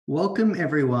Welcome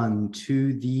everyone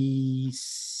to the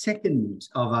second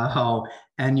of our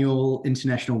annual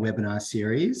international webinar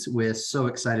series. We're so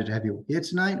excited to have you all here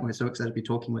tonight. We're so excited to be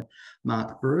talking with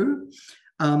Marc Brew.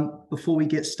 Before we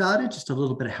get started, just a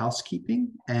little bit of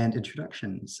housekeeping and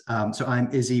introductions. So I'm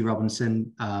Izzy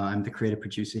Robinson. I'm the creative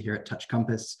producer here at Touch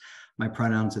Compass. My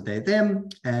pronouns are they, them,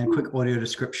 and quick audio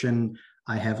description.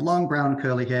 I have long brown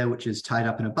curly hair, which is tied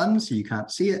up in a bun, so you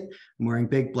can't see it. I'm wearing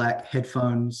big black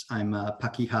headphones. I'm a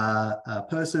Pakeha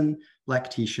person, black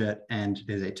t-shirt, and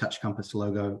there's a Touch Compass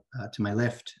logo to my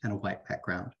left and a white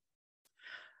background.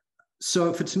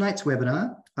 So for tonight's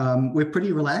webinar, we're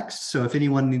pretty relaxed. So if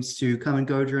anyone needs to come and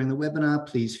go during the webinar,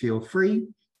 please feel free.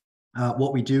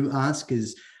 What we do ask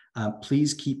is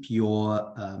please keep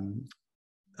your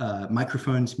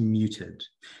microphones muted.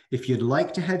 If you'd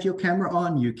like to have your camera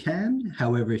on, you can.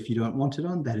 However, if you don't want it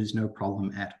on, that is no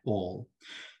problem at all.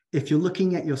 If you're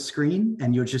looking at your screen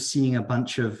and you're just seeing a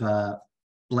bunch of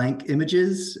blank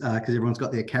images because everyone's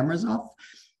got their cameras off,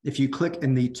 if you click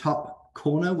in the top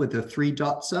corner where the three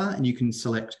dots are, and you can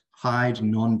select hide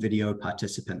non-video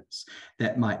participants,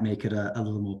 that might make it a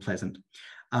little more pleasant.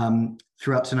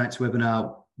 Throughout tonight's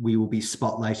webinar, we will be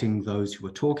spotlighting those who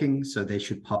are talking, so they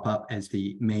should pop up as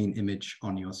the main image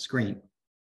on your screen.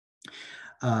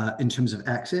 In terms of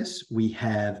access, we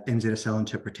have NZSL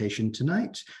interpretation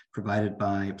tonight, provided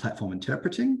by Platform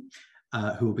Interpreting,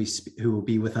 who will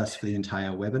be with us for the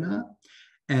entire webinar.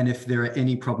 And if there are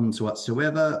any problems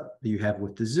whatsoever that you have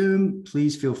with the Zoom,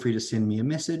 please feel free to send me a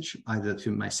message, either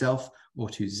to myself or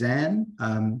to Zan.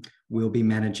 We'll be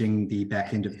managing the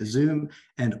back end of the Zoom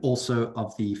and also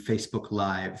of the Facebook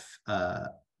Live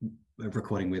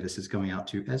recording where this is going out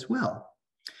to as well.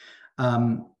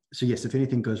 So yes, if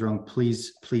anything goes wrong,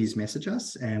 please message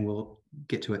us and we'll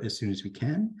get to it as soon as we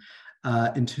can.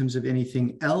 In terms of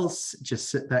anything else, just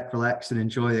sit back, relax, and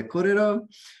enjoy the kōrero.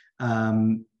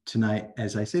 Tonight,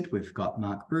 as I said, we've got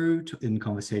Marc Brew in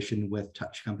conversation with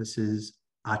Touch Compass's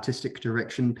Artistic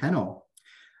Direction panel.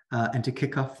 And to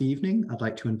kick off the evening, I'd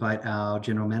like to invite our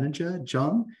General Manager,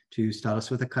 John, to start us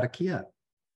with a karakia.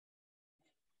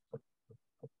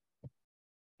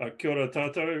 Kia ora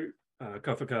tātou,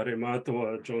 ka whakaare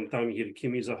mātua, John Tamihiri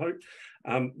Kimi's a hope.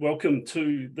 Welcome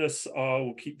to this. I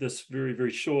will keep this very,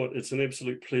 very short. It's an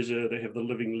absolute pleasure to have the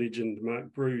living legend,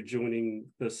 Marc Brew, joining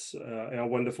this, our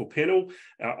wonderful panel,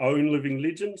 our own living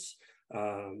legends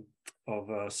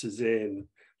of Suzanne,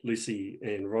 Lucy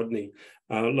and Rodney.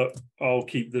 Look, I'll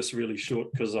keep this really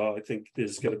short because I think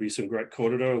there's going to be some great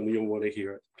kōrero and we all want to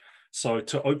hear it. So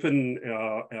to open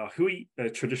our hui, a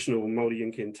traditional Māori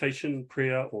incantation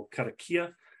prayer or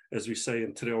karakia, as we say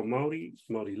in Te Reo Māori,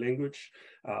 Māori language,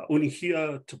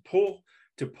 unihia te pō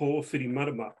whiri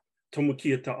marama,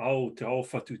 tomukia te ao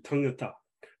whatu tangata,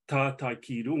 tātai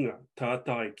ki runga,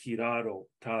 tātai ki raro,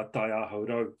 tātai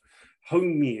ahorau,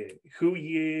 haumie,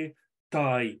 huie,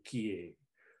 tai kie.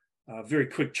 Very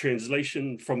quick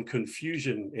translation: from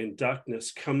confusion and darkness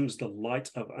comes the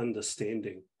light of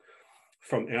understanding.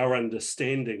 From our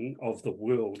understanding of the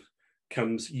world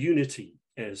comes unity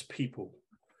as people.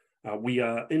 We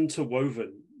are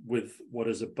interwoven with what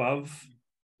is above,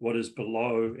 what is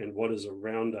below, and what is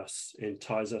around us and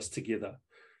ties us together.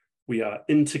 We are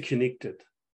interconnected,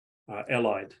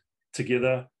 allied,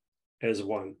 together as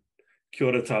one. Kia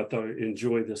ora tātou,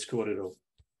 enjoy this kōrero.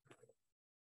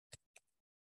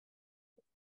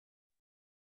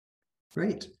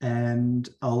 Great, and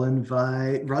I'll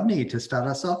invite Rodney to start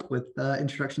us off with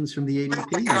introductions from the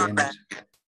ADP.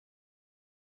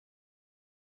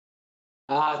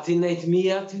 Tēnei te mi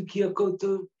atu kia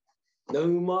koutou, nau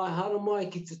mai, hara mai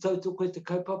ki te tautoko koe te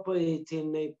kaupapa e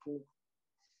tēnei pō,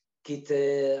 ki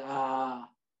te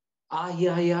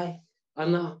ai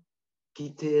ana, ki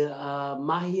te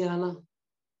mahi ana,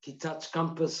 ki Touch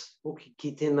Compass, hoki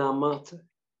ki tēnā mātou.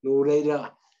 Nō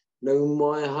reira, nau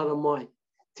mai, hara mai,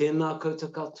 tēnā koutou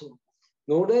katoa.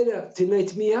 Nō reira, tēnei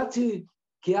te mi atu,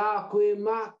 ki a koe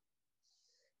Marc,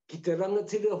 ki te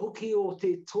rangatira hoki o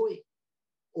te toi,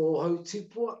 o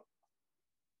Hautupua.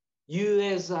 You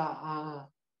as an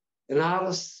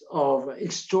artist of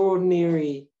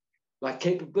extraordinary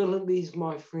capabilities,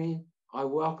 my friend, I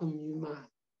welcome you,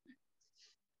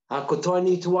 Marc. Ko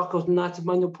taini te waka Ngāti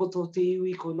Manupoto te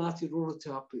iwi, ko Ngāti Roro te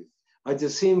hapu. I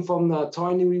descend from the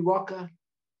Tainui waka.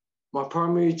 My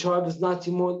primary tribe is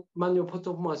Ngāti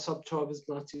Manupoto, my sub-tribe is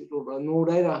Ngāti Roro. Nō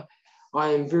reira, I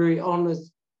am very honoured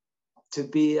to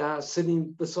be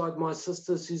sitting beside my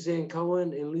sister Suzanne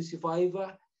Cohen and Lucy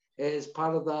Faiva as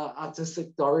part of the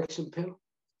Artistic Direction panel.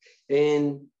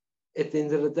 And at the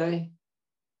end of the day,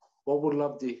 what would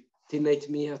love do? Tēnei te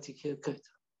mihi atu kia koutou.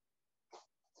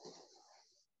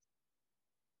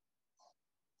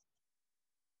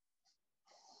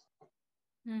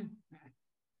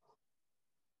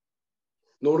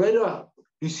 No reira,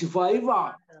 isi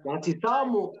whaiva, ngāti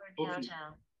tāmo.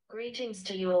 Greetings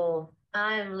to you all.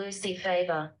 I am Lucy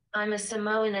Faber. I'm a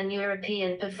Samoan and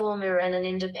European performer and an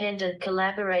independent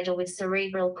collaborator with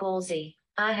cerebral palsy.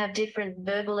 I have different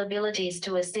verbal abilities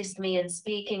to assist me in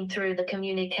speaking through the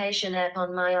communication app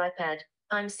on my iPad.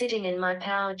 I'm sitting in my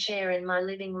power chair in my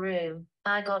living room.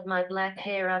 I got my black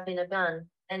hair up in a bun,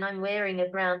 and I'm wearing a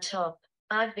brown top.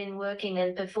 I've been working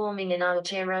and performing in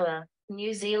Aotearoa,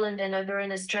 New Zealand and over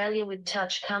in Australia with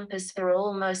Touch Compass for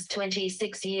almost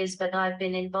 26 years, but I've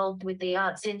been involved with the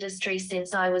arts industry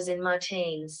since I was in my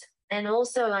teens. And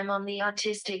also I'm on the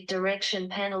artistic direction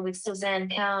panel with Suzanne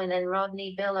Cowan and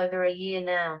Rodney Bell over a year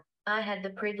now. I had the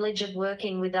privilege of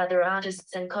working with other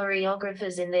artists and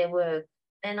choreographers in their work.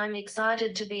 And I'm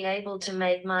excited to be able to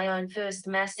make my own first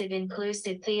massive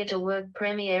inclusive theatre work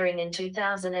premiering in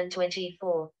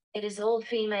 2024. It is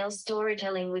all-female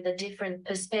storytelling with a different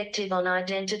perspective on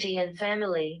identity and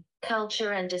family,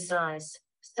 culture and desires.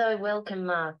 So welcome,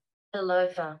 Marc.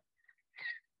 Alofa.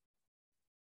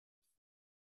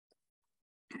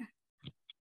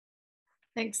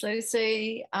 Thanks,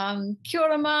 Lucy. Kia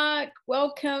ora, Marc.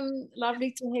 Welcome.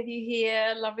 Lovely to have you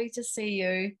here. Lovely to see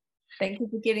you. Thank you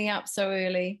for getting up so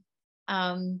early.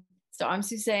 So I'm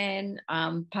Suzanne,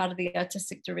 part of the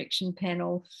Artistic Direction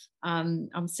panel.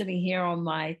 I'm sitting here on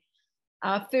my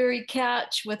furry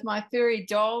couch with my furry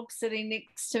dog sitting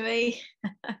next to me.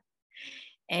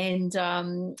 and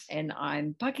I'm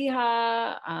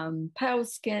Pakeha,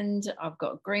 pale-skinned. I've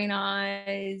got green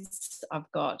eyes.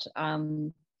 I've got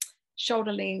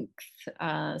shoulder length,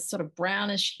 sort of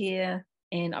brownish hair.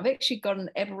 And I've actually got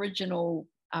an Aboriginal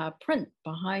print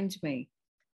behind me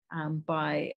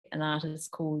by an artist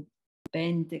called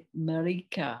Bandik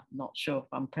Marika. Not sure if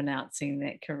I'm pronouncing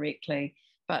that correctly,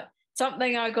 but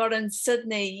something I got in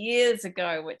Sydney years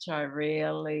ago, which I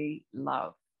really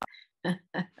love.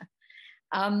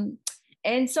 And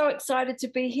so excited to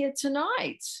be here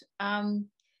tonight. Marc,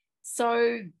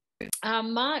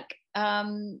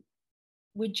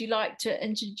 would you like to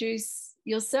introduce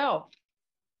yourself?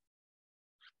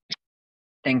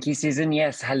 Thank you, Susan.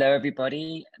 Yes, hello,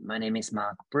 everybody. My name is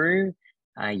Marc Brew.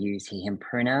 I use he, him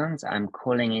pronouns. I'm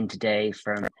calling in today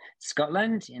from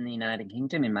Scotland in the United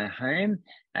Kingdom, in my home,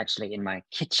 actually in my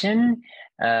kitchen.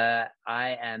 I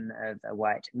am of a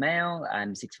white male.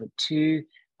 I'm 6'2".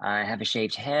 I have a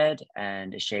shaved head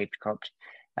and a shaved cropped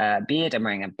beard. I'm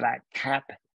wearing a black cap,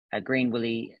 a green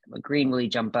woolly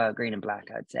jumper, green and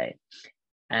black, I'd say.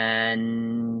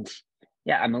 And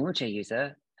yeah, I'm a wheelchair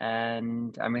user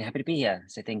and I'm really happy to be here.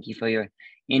 So thank you for your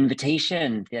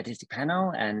invitation to the artistic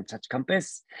panel and Touch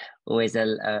Compass. Always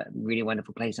a really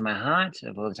wonderful place in my heart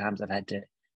of all the times I've had the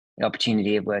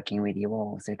opportunity of working with you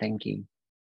all. So thank you.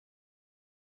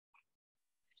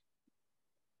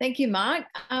 Thank you, Marc.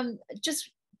 Just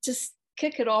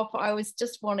kick it off. I was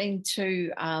just wanting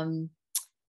to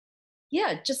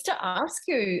just to ask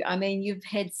you, I mean, you've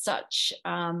had such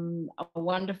a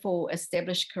wonderful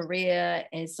established career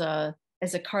as a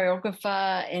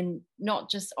choreographer, and not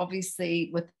just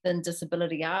obviously within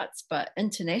disability arts, but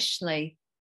internationally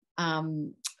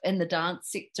in the dance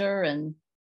sector. And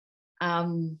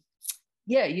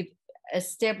you've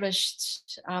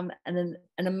established an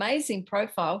amazing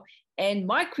profile. And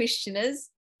my question is,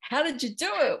 how did you do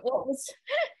it?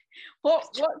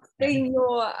 What's been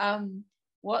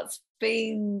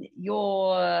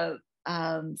your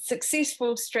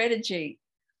successful strategy?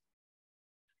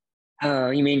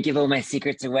 Oh, you mean give all my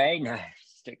secrets away? No,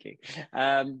 just joking.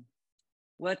 I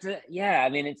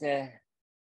mean,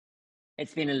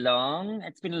 it's been a long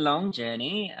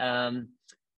journey, a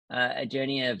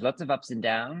journey of lots of ups and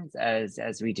downs,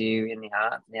 as we do in the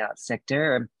arts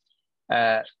sector.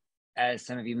 As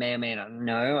some of you may or may not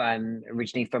know, I'm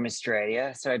originally from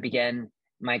Australia, so I began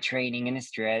my training in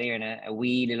Australia in a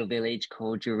wee little village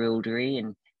called Jerilderie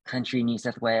in country New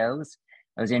South Wales.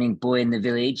 I was the only boy in the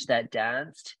village that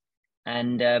danced,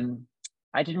 and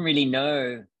I didn't really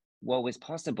know what was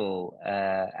possible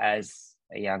as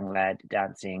a young lad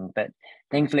dancing. But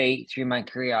thankfully, through my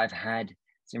career, I've had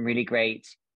some really great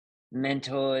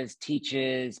mentors,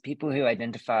 teachers, people who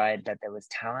identified that there was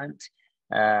talent,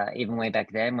 even way back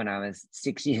then when I was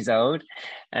 6 years old.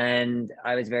 And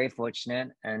I was very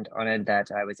fortunate and honored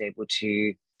that I was able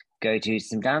to go to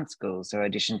some dance schools. So I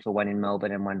auditioned for one in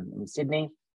Melbourne and one in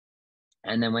Sydney,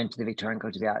 and then went to the Victorian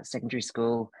College of the Arts Secondary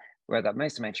School, where I got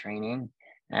most of my training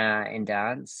in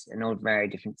dance and all very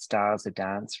different styles of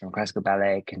dance, from classical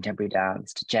ballet, contemporary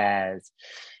dance to jazz.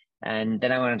 And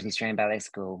then I went on to the Australian Ballet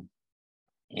School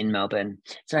in Melbourne.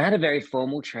 So I had a very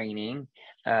formal training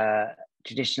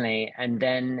traditionally, and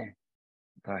then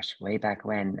gosh, way back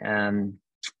when.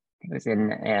 It was in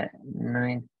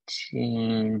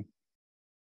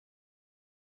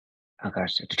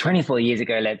 24 years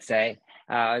ago, let's say.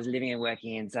 I was living and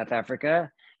working in South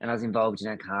Africa, and I was involved in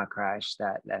a car crash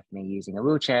that left me using a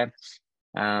wheelchair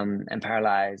and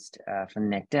paralyzed from the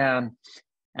neck down.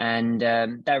 And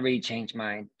that really changed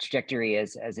my trajectory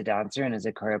as a dancer and as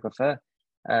a choreographer.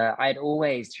 I'd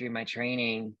always, through my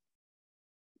training,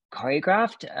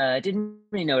 choreographed. Didn't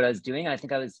really know what I was doing. I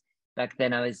think back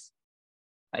then I was,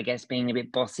 I guess, being a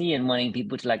bit bossy and wanting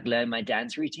people to like learn my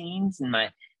dance routines in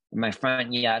my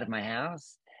front yard of my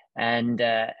house, and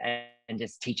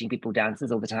just teaching people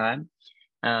dances all the time.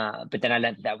 But then I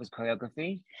learned that was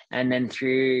choreography. And then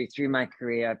through my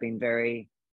career, I've been very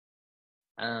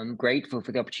grateful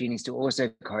for the opportunities to also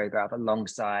choreograph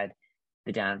alongside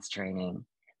the dance training.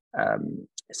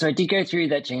 So I did go through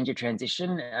that change of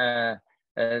transition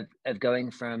of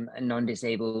going from a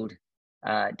non-disabled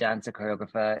dancer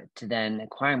choreographer to then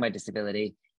acquiring my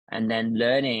disability and then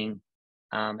learning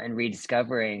and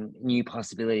rediscovering new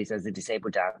possibilities as a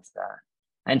disabled dancer.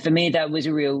 And for me, that was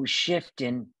a real shift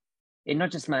in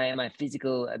not just my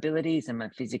physical abilities and my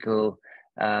physical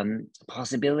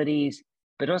possibilities,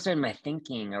 but also in my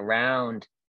thinking around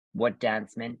what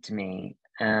dance meant to me.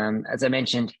 As I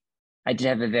mentioned, I did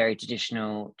have a very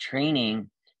traditional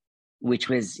training, which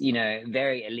was,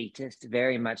 very elitist,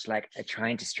 very much like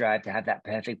trying to strive to have that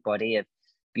perfect body of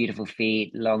beautiful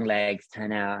feet, long legs,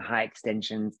 turnout, high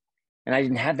extensions. And I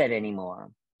didn't have that anymore.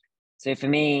 So for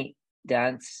me,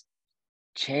 dance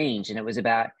changed, and it was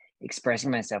about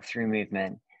expressing myself through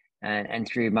movement and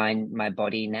through my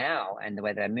body now and the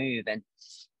way that I move.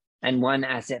 And one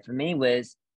asset for me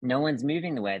was no one's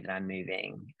moving the way that I'm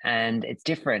moving, and it's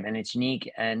different and it's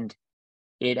unique and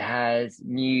it has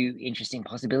new interesting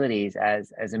possibilities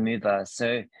as a mover.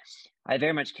 So I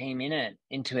very much came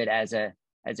into it as a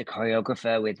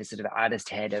choreographer with a sort of artist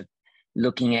head of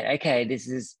looking at, okay, this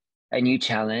is a new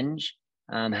challenge.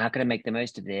 How can I make the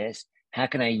most of this? How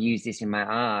can I use this in my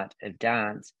art of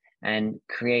dance and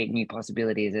create new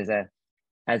possibilities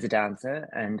as a dancer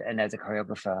and as a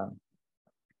choreographer?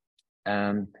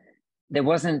 There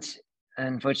wasn't,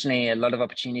 unfortunately, a lot of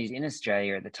opportunities in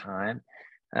Australia at the time.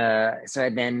 So I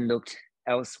then looked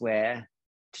elsewhere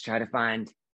to try to find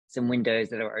some windows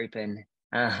that are open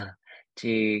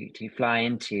to fly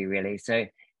into, really. So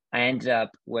I ended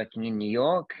up working in New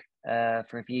York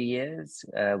for a few years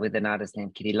with an artist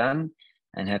named Kitty Lunn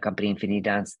and her company Infinity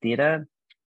Dance Theatre,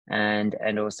 and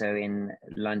also in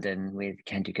London with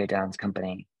CandoCo Dance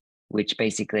Company, which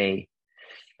basically,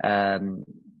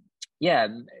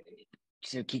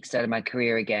 so kickstarted my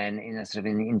career again in a sort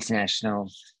of an international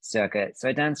circuit. So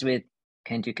I danced with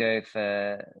CandoCo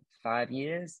for 5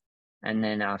 years. And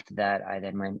then after that, I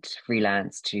then went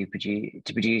freelance to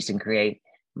produce and create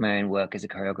my own work as a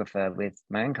choreographer with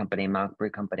my own company, Marc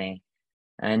Brew Company.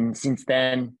 And since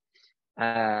then,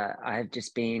 I've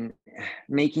just been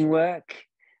making work.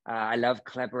 I love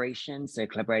collaboration, so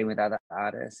collaborating with other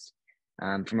artists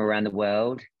from around the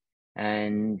world.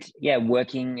 And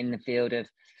working in the field of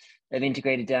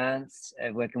integrated dance,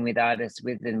 working with artists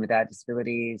with and without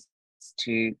disabilities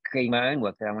to create my own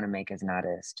work that I want to make as an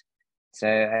artist. So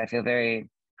I feel very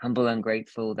humble and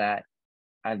grateful that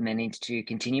I've managed to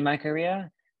continue my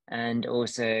career and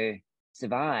also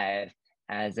survive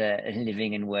as a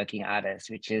living and working artist,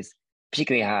 which is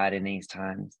particularly hard in these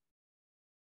times.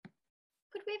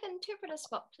 Could we have an interpreter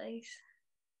spot, please?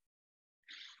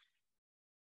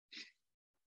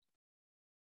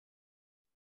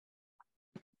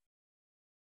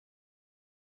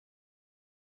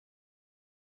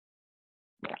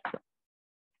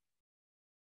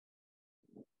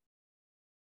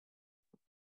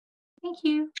 Thank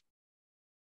you.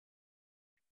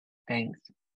 Thanks.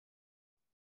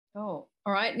 Oh,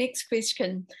 all right. Next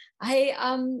question. Hey,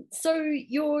 so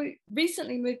you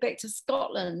recently moved back to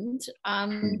Scotland.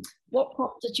 What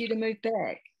prompted you to move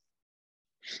back?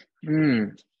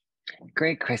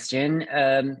 Great question.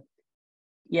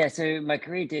 So my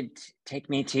career did take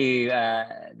me to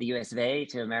the US of A,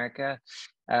 to America.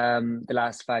 The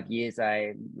last 5 years,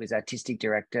 I was artistic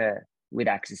director with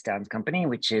Access Dance Company,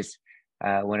 which is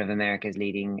one of America's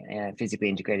leading physically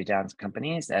integrated dance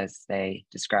companies, as they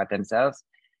describe themselves.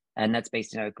 And that's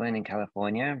based in Oakland in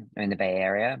California, in the Bay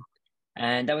Area.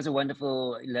 And that was a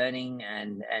wonderful learning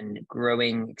and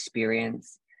growing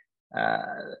experience.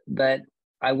 But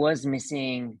I was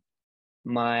missing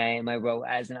my role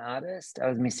as an artist. I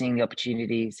was missing the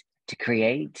opportunities to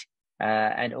create.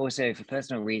 And also for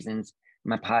personal reasons,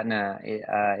 my partner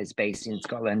is based in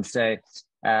Scotland. So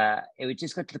it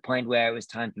just got to the point where it was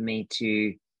time for me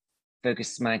to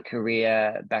focus my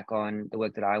career back on the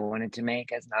work that I wanted to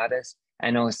make as an artist,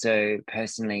 and also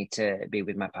personally to be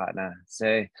with my partner.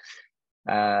 So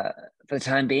for the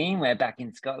time being, we're back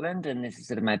in Scotland, and this is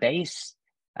sort of my base.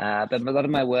 But a lot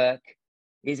of my work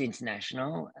is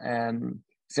international.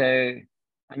 So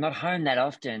I'm not home that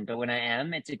often, but when I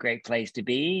am, it's a great place to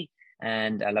be.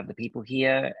 And I love the people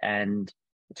here, and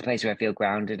it's a place where I feel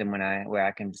grounded, and where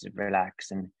I can sort of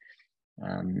relax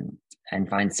and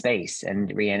find space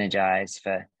and re-energize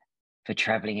for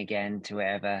traveling again to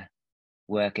wherever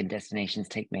work and destinations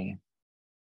take me.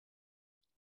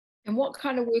 And what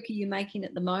kind of work are you making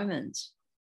at the moment?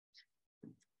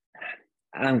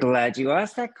 I'm glad you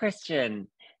asked that question.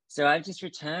 So I've just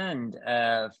returned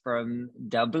from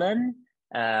Dublin,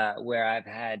 where I've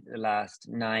had the last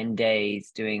 9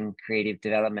 days doing creative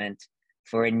development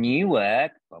for a new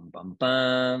work. Bum, bum,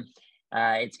 bum.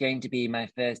 It's going to be my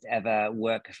first ever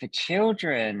work for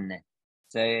children.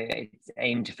 So it's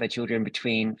aimed for children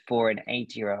between 4 and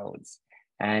 8-year-olds.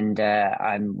 And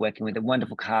I'm working with a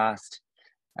wonderful cast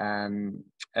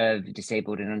of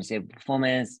disabled and undisabled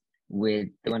performers, with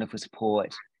the wonderful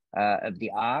support of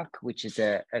the Arc, which is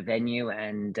a venue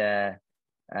and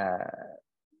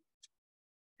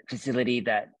facility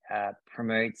that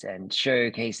promotes and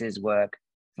showcases work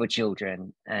for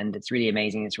children. And it's really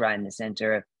amazing. It's right in the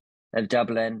center of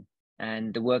Dublin.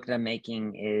 And the work that I'm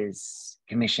making is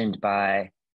commissioned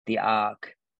by the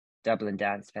Arc, Dublin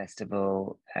Dance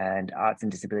Festival, and Arts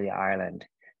and Disability Ireland.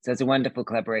 So it's a wonderful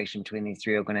collaboration between these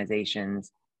 3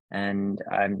 organizations. And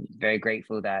I'm very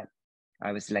grateful that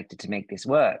I was selected to make this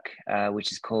work,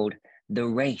 which is called The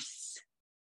Race.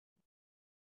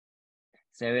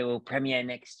 So it will premiere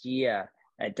next year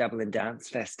at Dublin Dance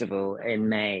Festival in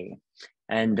May.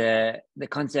 And the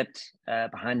concept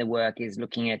behind the work is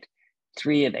looking at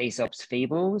 3 of Aesop's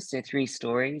fables, so 3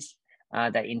 stories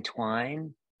that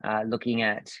entwine, looking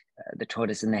at the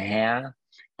tortoise and the hare.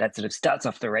 That sort of starts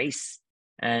off the race,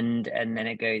 and then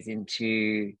it goes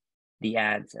into the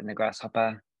ants and the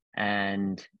grasshopper,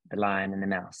 and the lion and the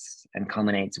mouse, and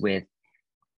culminates with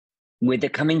the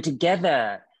coming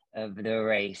together of the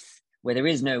race, where there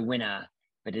is no winner,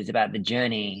 but it's about the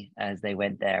journey as they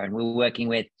went there. And we're working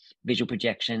with visual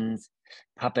projections,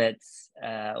 puppets,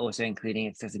 also including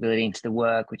accessibility into the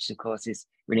work, which of course is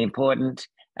really important.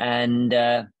 And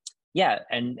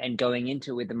and going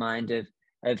into it with the mind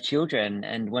of children.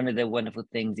 And one of the wonderful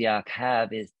things the Arc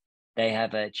have is they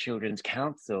have a children's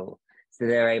council. So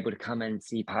they're able to come and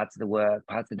see parts of the work,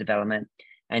 parts of the development,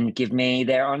 and give me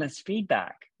their honest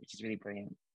feedback, which is really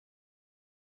brilliant.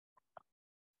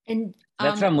 And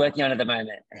that's what I'm working on at the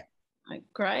moment.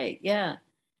 Great, yeah.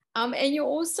 And you're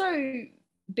also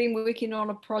been working on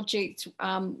a project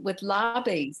with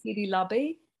Labi, Sidi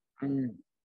Labi. Do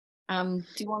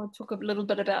you want to talk a little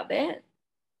bit about that?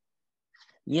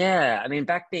 Yeah, I mean,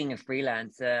 back being a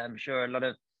freelancer, I'm sure a lot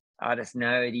of artists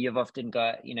know that you've often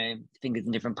got, fingers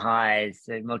in different pies,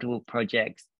 so multiple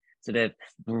projects sort of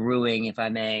brewing, if I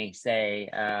may say,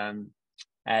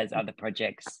 as other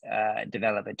projects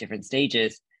develop at different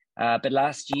stages. But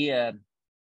last year,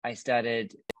 I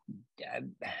started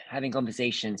having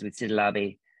conversations with Sidi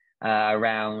Labi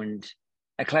around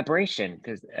a collaboration,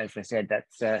 because as I said,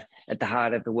 that's at the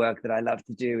heart of the work that I love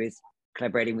to do, is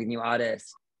collaborating with new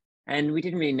artists. And we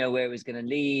didn't really know where it was going to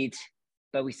lead,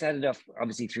 but we started off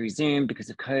obviously through Zoom because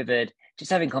of COVID,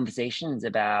 just having conversations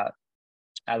about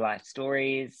our life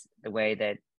stories, the way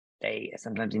that they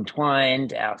sometimes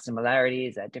entwined, our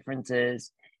similarities, our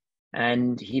differences.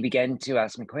 And he began to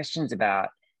ask me questions about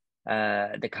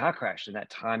the car crash and that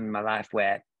time in my life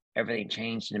where everything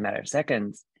changed in a matter of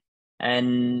seconds.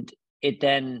 And it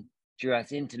then drew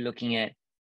us into looking at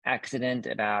accident,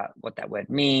 about what that word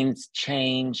means,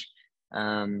 change,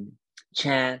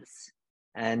 chance.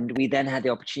 And we then had the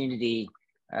opportunity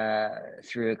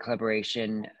through a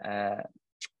collaboration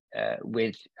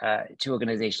with 2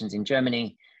 organizations in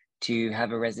Germany to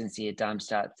have a residency at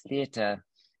Darmstadt Theatre,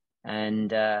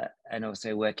 and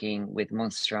also working with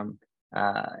Monstrum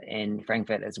in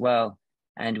Frankfurt as well.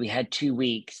 And we had 2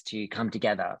 weeks to come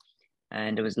together,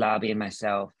 and it was Labi and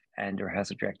myself and the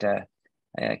rehearsal director,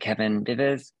 Kevin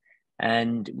Vivers.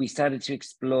 And we started to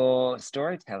explore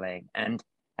storytelling. And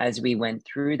as we went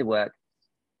through the work,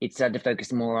 it started to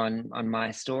focus more on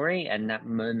my story and that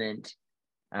moment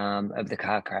of the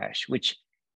car crash, which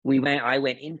I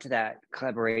went into that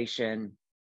collaboration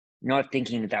not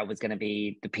thinking that was going to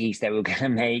be the piece that we were going to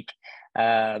make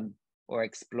or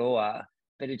explore,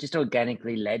 but it just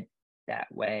organically led that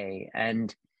way.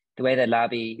 And the way that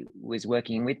Labi was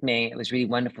working with me, it was really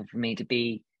wonderful for me to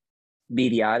be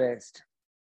the artist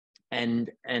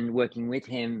and working with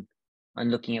him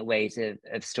looking at ways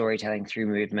of storytelling through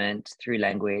movement, through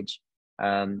language.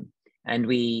 And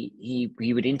he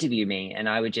would interview me, and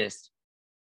I would just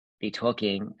be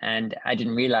talking, and I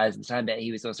didn't realize at the time that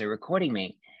he was also recording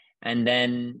me. And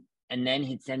then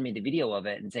he'd send me the video of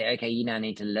it and say, okay, you now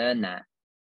need to learn that,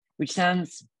 which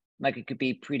sounds like it could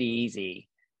be pretty easy,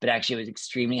 but actually it was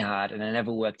extremely hard, and I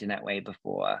never worked in that way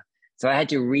before. So I had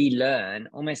to relearn,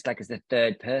 almost like as a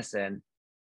third person,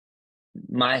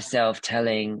 myself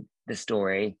telling the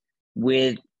story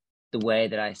with the way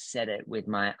that I said it, with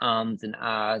my ums and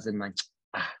ahs and my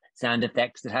sound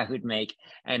effects that I would make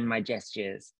and my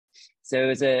gestures. So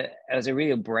it was a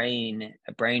real brain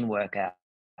workout.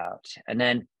 And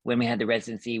then when we had the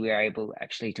residency, we were able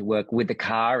actually to work with the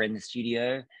car in the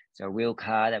studio. So a real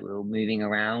car that we were moving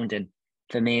around. And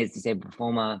for me as a disabled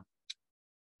performer,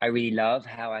 I really love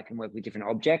how I can work with different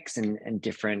objects and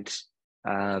different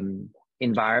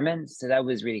environments. So that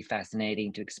was really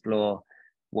fascinating to explore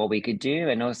what we could do,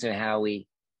 and also how we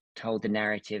told the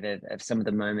narrative of some of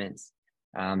the moments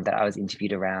that I was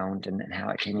interviewed around, and how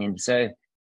it came in. So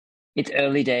it's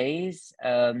early days.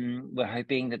 We're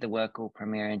hoping that the work will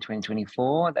premiere in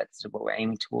 2024. That's what we're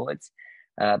aiming towards.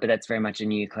 But that's very much a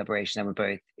new collaboration that we're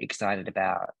both excited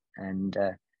about, and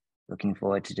looking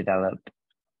forward to develop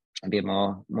a bit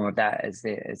more of that as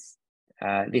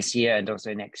this year and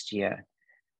also next year.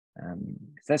 So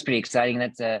that's pretty exciting.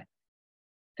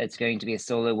 It's going to be a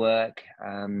solo work.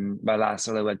 My last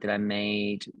solo work that I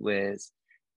made was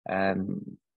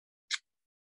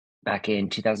back in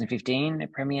 2015.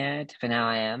 It premiered for Now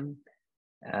I Am.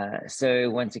 So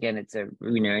once again, it's an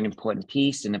important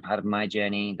piece and a part of my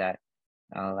journey that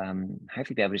I'll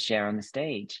hopefully be able to share on the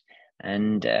stage.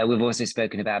 And we've also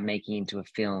spoken about making into a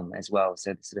film as well.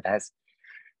 So it sort of has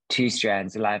two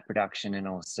strands: a live production and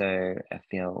also a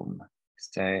film.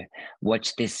 So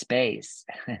watch this space.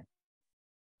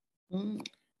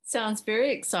 Sounds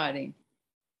very exciting.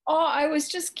 Oh, I was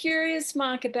just curious,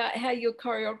 Marc, about how your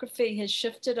choreography has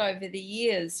shifted over the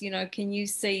years. You know, can you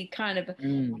see kind of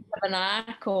an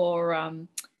arc, or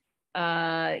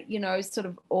you know, sort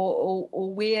of,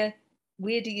 or where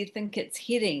do you think it's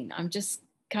heading? I'm just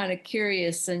kind of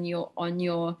curious on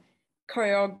your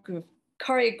choreographic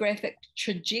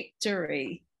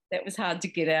trajectory. That was hard to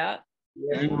get out.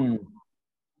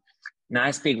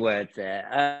 Nice big words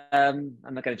there. I'm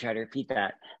not going to try to repeat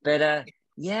that, but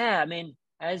yeah, I mean,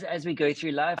 as we go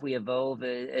through life, we evolve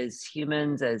as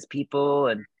humans, as people,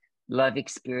 and life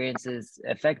experiences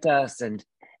affect us. And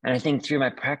I think through my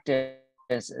practice,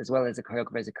 as well as a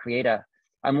choreographer, as a creator,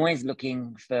 I'm always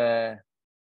looking for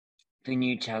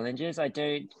new challenges.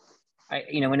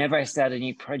 Whenever I start a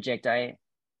new project, I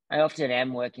often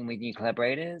am working with new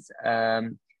collaborators,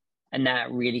 and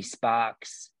that really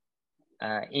sparks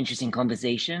interesting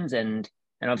conversations, and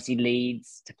obviously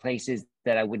leads to places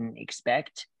that I wouldn't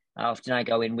expect. Often I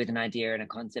go in with an idea and a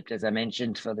concept, as I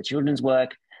mentioned, for the children's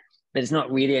work, but it's not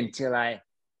really until I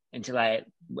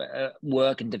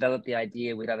work and develop the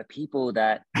idea with other people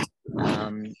that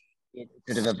it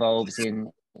sort of evolves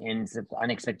in sort of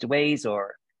unexpected ways,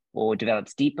 or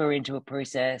develops deeper into a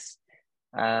process.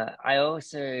 I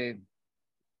also,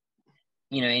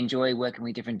 enjoy working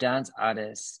with different dance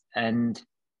artists, and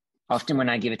often when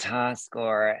I give a task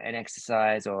or an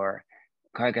exercise or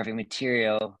choreographic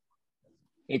material,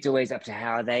 it's always up to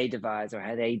how they devise or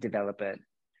how they develop it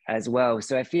as well.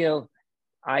 So I feel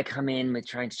I come in with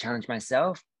trying to challenge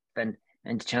myself and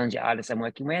to challenge the artists I'm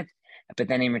working with, but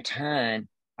then in return,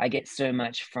 I get so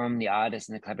much from the artists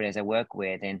and the collaborators I work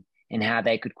with, and how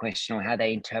they could question or how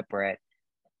they interpret.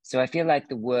 So I feel like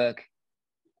the work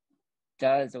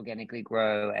does organically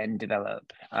grow and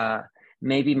develop.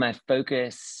 Maybe my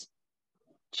focus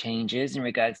changes in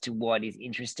regards to what is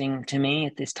interesting to me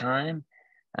at this time.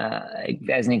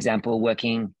 As an example,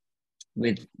 working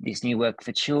with this new work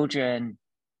for children,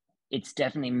 it's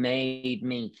definitely made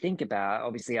me think about,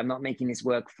 obviously I'm not making this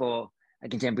work for a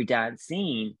contemporary dance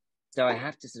scene, so I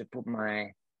have to sort of put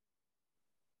my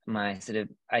sort of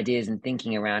ideas and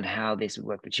thinking around how this would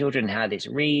work for children, how this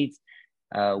reads,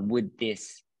 would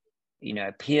this,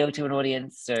 appeal to an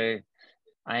audience? So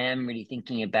I am really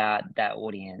thinking about that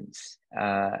audience,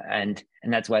 and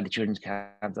that's why the Children's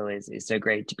Council is so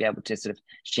great to be able to sort of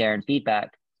share and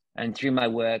feedback. And through my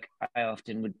work, I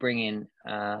often would bring in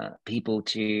people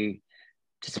to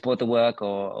support the work,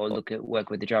 or work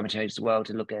with the dramaturge as well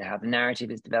to look at how the narrative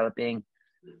is developing.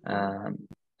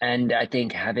 And I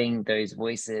think having those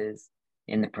voices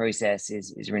in the process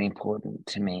is really important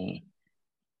to me.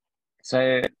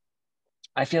 So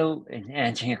I feel, in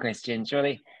answering your question,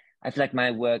 Shirley, I feel like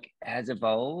my work has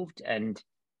evolved and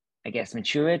I guess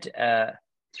matured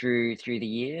through the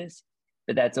years,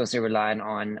 but that's also reliant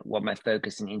on what my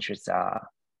focus and interests are.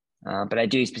 But I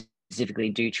do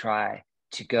specifically try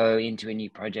to go into a new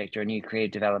project or a new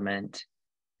creative development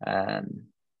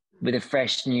with a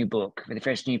fresh new book, with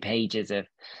fresh new pages of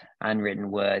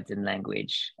unwritten words and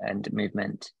language and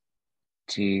movement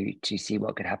to see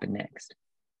what could happen next.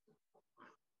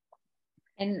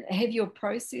 And have your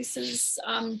processes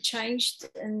changed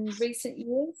in recent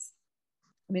years?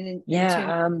 I mean,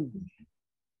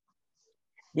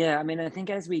 yeah, I mean, I think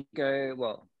as we go,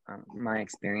 well, my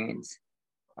experience,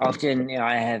 often, you know,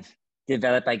 I have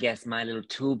developed, I guess, my little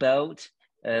tool belt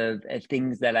of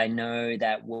things that I know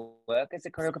that will work as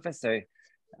a choreographer. So,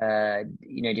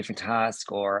 you know, different task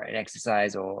or an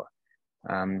exercise or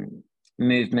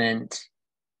movement.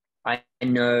 I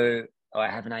know, or I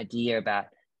have an idea about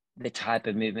the type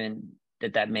of movement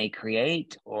that may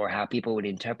create or how people would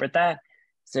interpret that.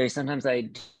 So sometimes I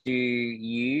do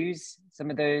use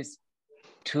some of those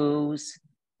tools,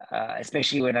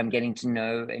 especially when I'm getting to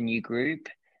know a new group.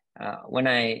 When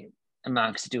I am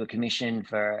asked to do a commission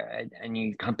for a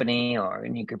new company or a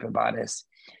new group of artists,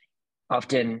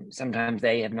 sometimes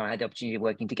they have not had the opportunity of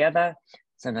working together.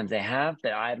 Sometimes they have,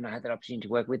 but I have not had that opportunity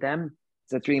to work with them.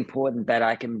 So it's really important that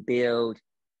I can build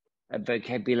a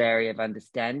vocabulary of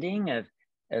understanding of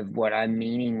what I'm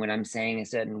meaning when I'm saying a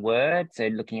certain word. So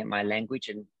looking at my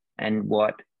language and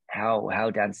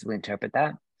how dancers will interpret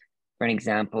that. For an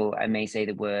example, I may say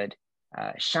the word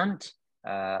shunt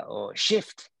or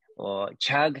shift or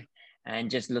chug,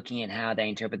 and just looking at how they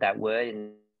interpret that word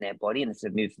in their body and the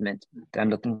sort of movement that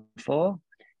I'm looking for.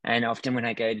 And often when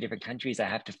I go to different countries, I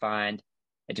have to find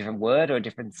a different word or a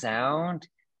different sound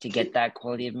to get that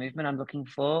quality of movement I'm looking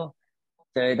for.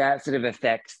 So that sort of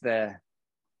affects the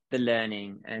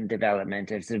learning and development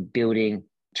of sort of building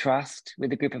trust with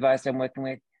the group of artists I'm working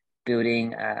with,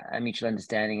 building a mutual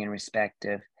understanding and respect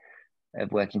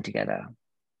of working together.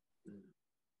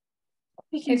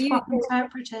 We can swap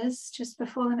interpreters just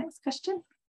before the next question.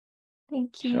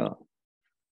 Thank you. Sure.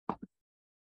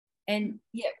 And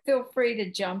yeah, feel free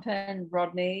to jump in,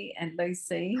 Rodney and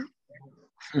Lucy.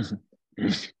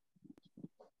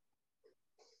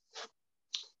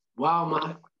 Wow,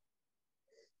 Mark.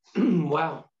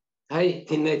 Wow. Hey,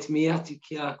 tēnei te mea atu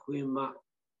ki a koe, Mark.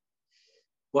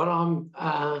 What I'm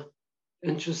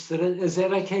interested in, is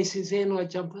that okay, Suzanne? I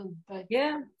jump in? Babe?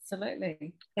 Yeah,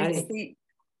 absolutely. Hey,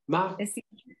 Mark. Is the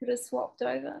interpreter swapped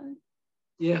over?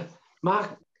 Yeah.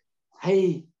 Mark,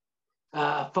 hey,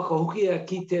 whakahokia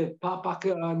ki te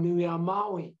pāpaka a nui a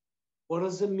Māui. What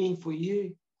does it mean for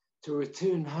you to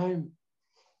return home?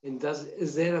 And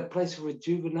is that a place of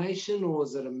rejuvenation, or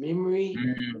is it a memory,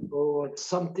 or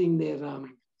something that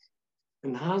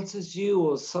enhances you,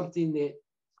 or something that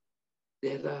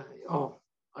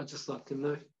I'd just like to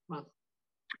know.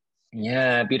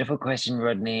 Yeah, beautiful question,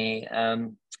 Rodney.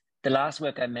 The last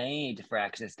work I made for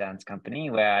Access Dance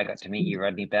Company, where I got to meet you,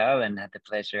 Rodney Bell, and had the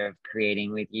pleasure of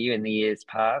creating with you in the years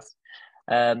past,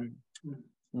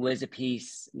 was a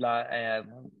piece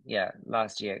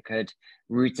last year called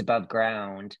Roots Above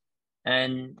Ground.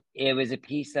 And it was a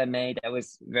piece I made that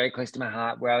was very close to my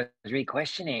heart, where I was really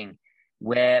questioning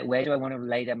where do I want to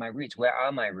lay down my roots? Where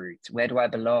are my roots? Where do I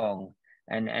belong?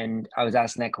 And I was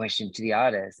asking that question to the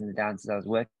artists and the dancers I was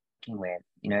working with.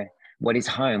 You know, what is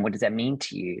home? What does that mean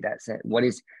to you? That's it. What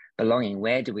is belonging?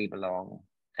 Where do we belong?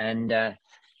 And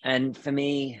for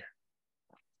me,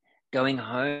 going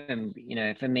home, you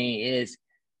know, for me is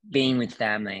being with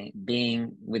family,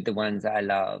 being with the ones that I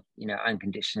love, you know,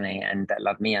 unconditionally, and that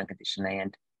love me unconditionally.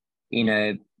 And, you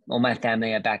know, all my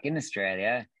family are back in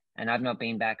Australia, and I've not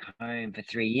been back home for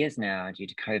 3 years now due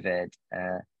to COVID.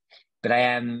 But I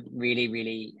am really,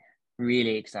 really,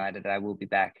 really excited that I will be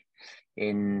back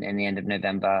in the end of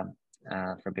November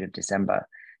for a bit of December.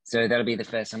 So that'll be the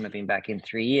first time I've been back in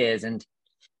 3 years.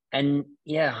 And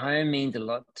yeah, home means a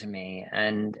lot to me,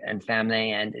 and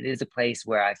family, and it is a place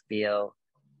where I feel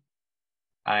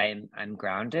I'm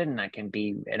grounded, and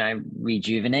I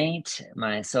rejuvenate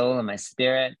my soul and my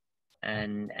spirit,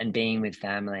 and being with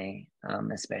family,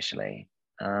 especially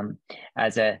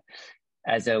as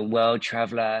a world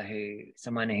traveler,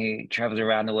 someone who travels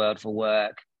around the world for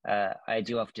work. I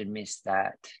do often miss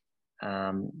that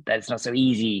it's not so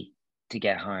easy to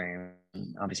get home.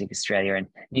 Obviously, Australia and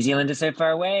New Zealand are so far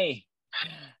away.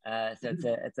 So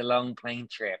it's a long plane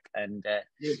trip, and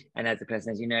as a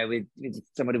person, as you know, with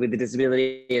somebody with a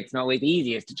disability, it's not always the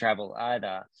easiest to travel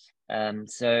either.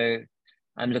 So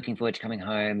I'm looking forward to coming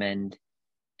home and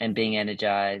being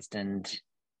energized and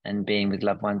being with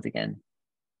loved ones again.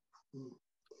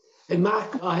 And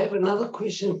Mark, I have another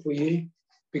question for you,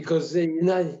 because you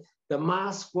know the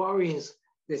masked warriors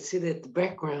that sit at the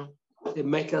background, that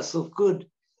make us look good.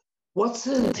 What's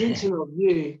the intention of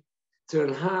you to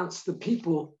enhance the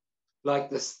people, like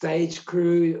the stage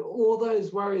crew, all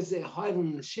those warriors that hide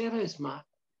in the shadows, Mark?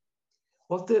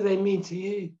 What do they mean to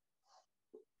you?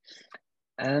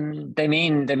 They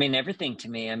mean everything to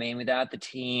me. I mean, without the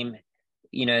team,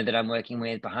 you know, that I'm working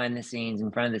with behind the scenes,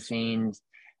 in front of the scenes,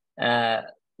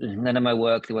 none of my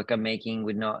work, the work I'm making,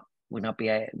 would not be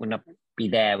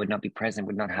there, would not be present,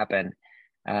 would not happen.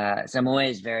 So I'm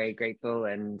always very grateful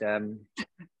and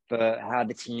for how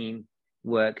the team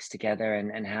works together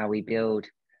and how we build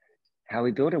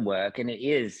a work. And it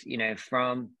is, you know,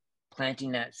 from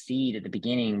planting that seed at the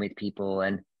beginning with people.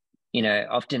 And, you know,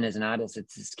 often as an artist,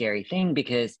 it's a scary thing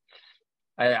because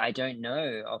I don't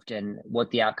know often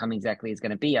what the outcome exactly is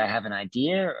going to be. I have an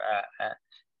idea,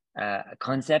 a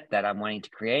concept that I'm wanting to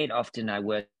create. Often I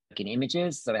work in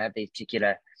images, so I have these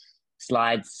particular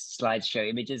slideshow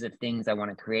images of things I want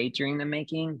to create during the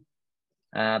making.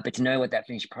 But to know what that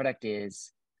finished product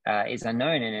is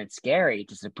unknown, and it's scary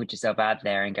to sort of put yourself out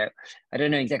there and go, I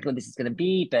don't know exactly what this is going to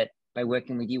be, but by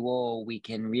working with you all, we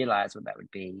can realize what that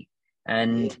would be.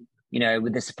 And, you know,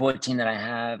 with the support team that I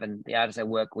have and the artists I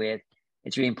work with,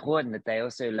 it's really important that they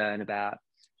also learn about,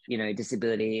 you know,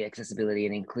 disability, accessibility,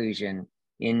 and inclusion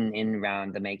in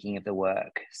around the making of the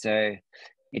work. So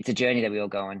it's a journey that we all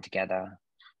go on together.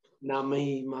 Nā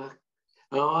mihi, Mark.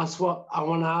 I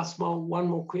want to ask one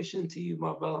more question to you,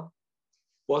 my brother.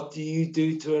 What do you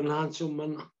do to enhance your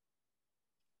mana?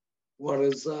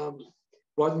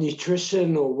 What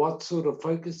nutrition or what sort of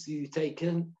focus do you take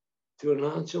in to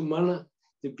enhance your mana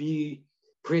to be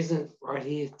present right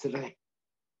here today?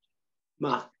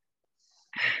 Mark.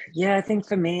 Yeah, I think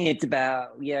for me, it's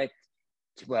about,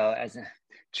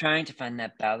 trying to find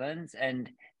that balance and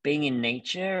being in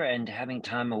nature and having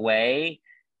time away,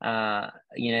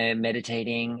 you know,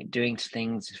 meditating, doing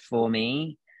things for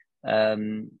me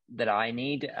that I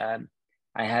need.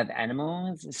 I have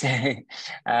animals, so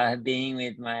being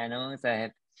with my animals,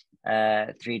 I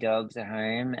have 3 dogs at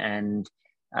home, and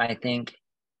I think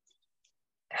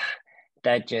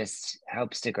that just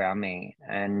helps to ground me.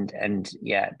 And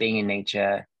yeah, being in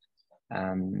nature,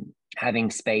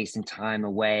 having space and time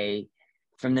away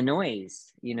from the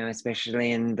noise, you know,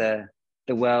 especially in the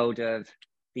world of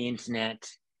the internet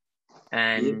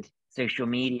and social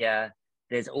media.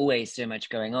 There's always so much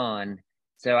going on,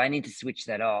 so I need to switch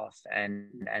that off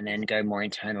and then go more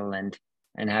internal and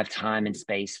have time and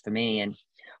space for me. And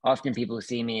often people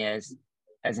see me as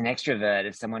an extrovert,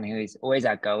 as someone who is always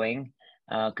outgoing,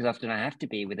 because often I have to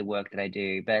be with the work that I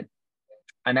do, but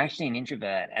I'm actually an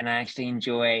introvert, and I actually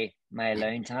enjoy my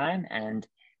alone time, and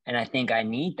I think I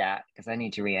need that because I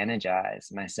need to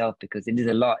re-energize myself, because it is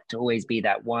a lot to always be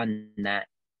that one that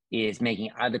is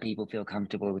making other people feel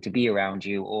comfortable to be around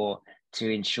you, or to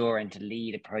ensure and to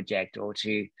lead a project, or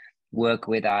to work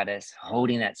with artists,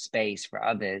 holding that space for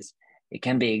others. It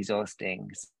can be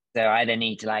exhausting. So I either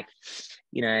need to, like,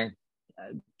 you know,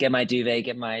 get my duvet,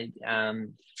 get my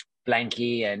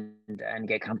blankie and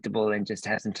get comfortable and just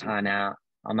have some time out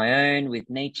on my own with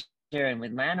nature and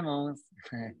with my animals.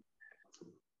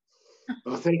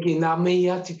 Well, thank you. Nā mihi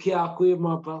atu ki a koe,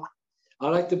 my brother. I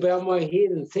like to bow my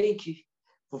head and thank you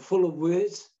for full of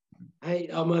words. Hey,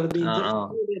 I might have been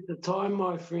difficult at the time,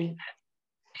 my friend.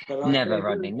 But Never,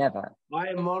 Rodney, never. I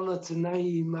am honoured to know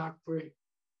you, Marc Brew.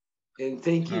 And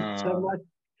thank you so much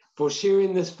for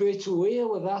sharing this virtual air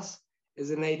with us as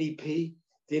an ADP.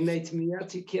 Tēnei te mi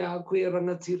atu ki a koe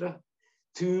rangatira.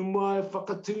 Tū mai,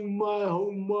 whakatū mai,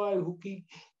 hau mai, huki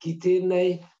ki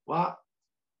tēnei. Wow.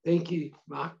 Thank you,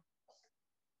 Mark.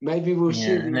 Maybe we'll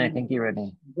share. No, thank you,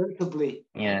 Rodney. Virtually.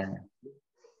 Yeah.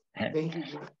 Thank you,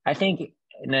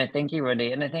 Mark. Thank you,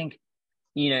 Rodney. And I think,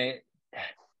 you know,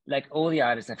 like all the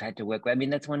artists I've had to work with, I mean,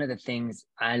 that's one of the things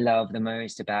I love the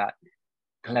most about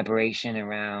collaboration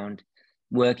around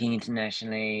working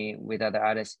internationally with other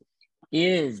artists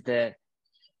is the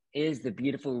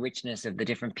beautiful richness of the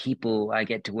different people I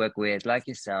get to work with, like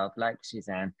yourself, like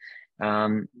Suzanne,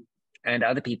 and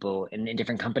other people in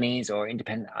different companies or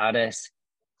independent artists.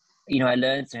 You know, I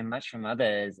learn so much from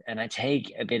others, and I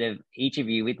take a bit of each of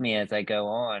you with me as I go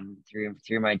on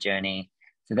through my journey.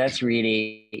 So that's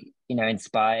really, you know,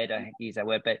 inspired, I hate to use that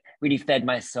word, but really fed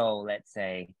my soul, let's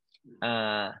say,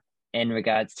 in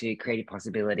regards to creative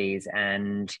possibilities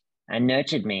and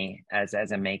nurtured me as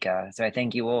a maker. So I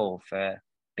thank you all for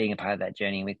being a part of that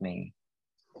journey with me.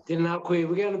 Tēnā koe.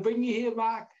 We're going to bring you here,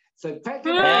 Mark. So pack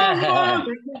your bags.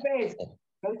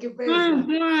 Pack your bags.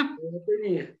 Bring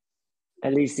you. Hi,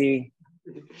 Lucy.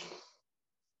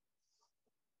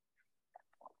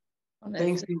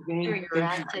 Thanks, After your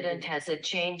accident, has it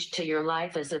changed to your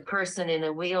life as a person in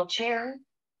a wheelchair?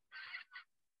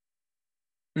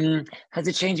 Has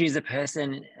it changed you as a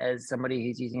person, as somebody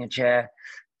who's using a chair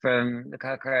from the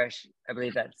car crash? I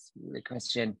believe that's the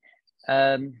question.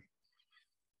 I'm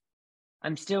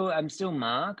still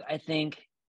Marc. I think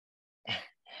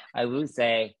I will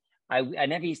say I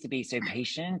never used to be so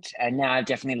patient, and now I've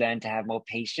definitely learned to have more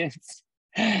patience.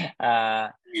 So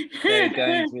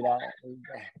going through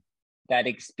that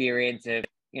experience of,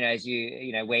 as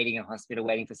you waiting in hospital,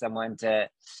 waiting for someone to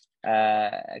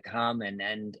come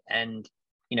and in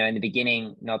the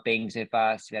beginning not being so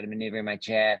fast, to be able to maneuver in my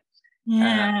chair.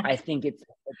 I think it's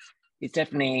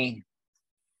definitely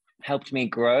helped me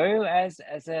grow as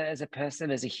a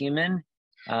person, as a human,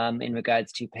 in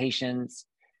regards to patience,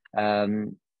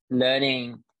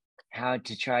 learning how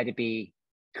to try to be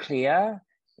clear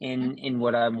in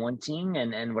what I'm wanting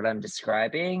and what I'm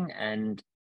describing. And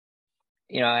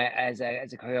as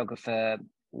a choreographer,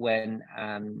 when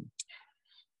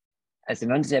as a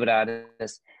non-disabled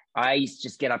artist, I used to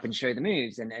just get up and show the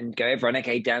moves and go, everyone,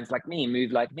 okay, dance like me,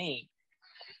 move like me.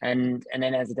 And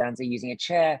then as a dancer using a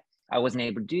chair, I wasn't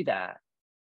able to do that.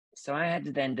 So I had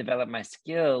to then develop my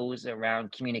skills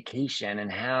around communication and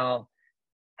how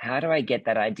do I get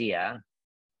that idea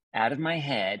out of my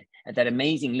head at that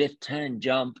amazing lift, turn,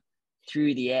 jump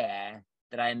through the air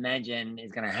that I imagine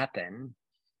is going to happen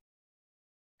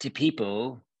to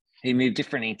people who move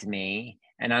differently to me,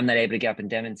 and I'm not able to get up and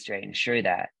demonstrate and show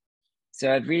that.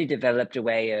 So I've really developed a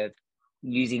way of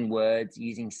using words,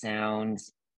 using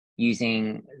sounds,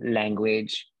 using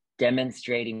language,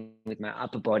 demonstrating with my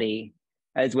upper body,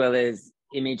 as well as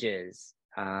images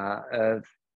of,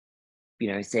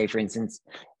 say, for instance,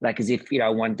 like as if, I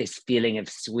want this feeling of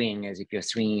swing, as if you're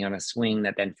swinging on a swing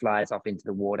that then flies off into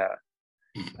the water.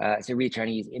 So really trying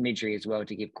to use imagery as well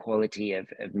to give quality of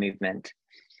movement.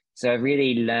 So I've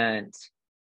really learned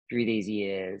through these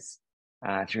years,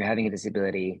 through having a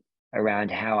disability,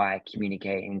 around how I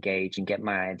communicate, engage, and get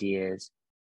my ideas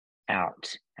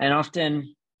out. And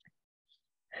often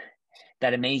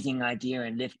that amazing idea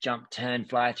and lift, jump, turn,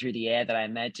 fly through the air that I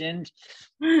imagined,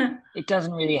 it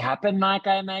doesn't really happen like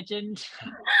I imagined,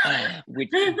 which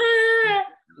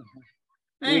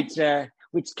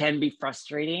can be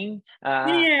frustrating.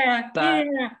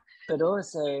 But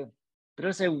also,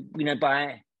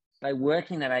 by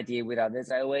working that idea with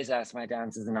others, I always ask my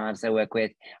dancers and artists I work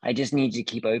with, I just need you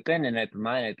to keep open, an open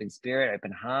mind, open spirit,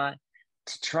 open heart,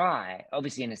 to try,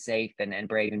 obviously in a safe and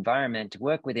brave environment to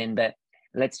work within, but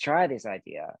let's try this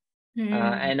idea.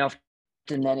 And often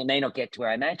then it may not get to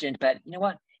where I imagined, but you know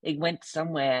what? It went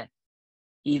somewhere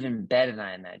even better than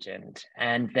I imagined.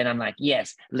 And then I'm like,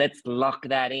 yes, let's lock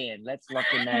that in. Let's lock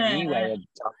in that new way of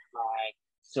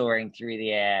soaring through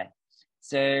the air.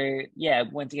 So yeah,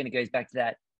 once again, it goes back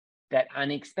to that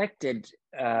unexpected,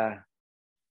 how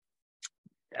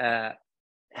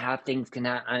things can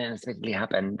unexpectedly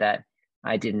happen that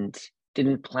I didn't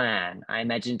plan. I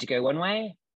imagined to go one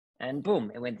way, and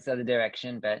boom, it went this other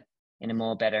direction, but in a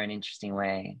more better and interesting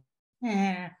way.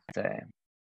 So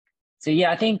yeah,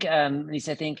 I think,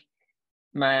 Lisa, I think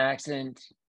my accident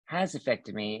has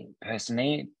affected me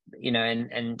personally,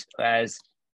 and as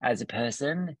a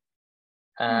person,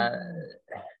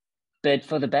 but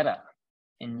for the better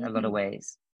in a lot of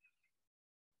ways.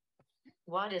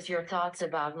 What is your thoughts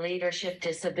about leadership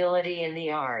disability in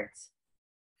the arts?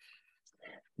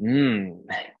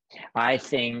 I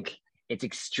think it's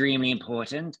extremely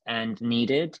important and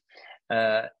needed.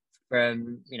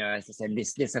 From, as I said,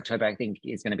 this October, I think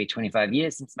is going to be 25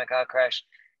 years since my car crash.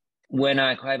 When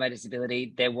I acquired my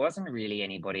disability, there wasn't really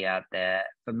anybody out there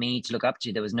for me to look up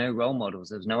to. There was no role models.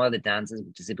 There was no other dancers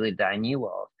with disability that I knew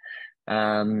of.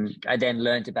 I then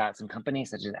learned about some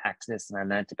companies such as Access, and I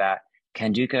learned about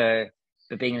CandoCo.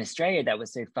 But being in Australia, that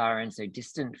was so far and so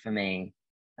distant for me.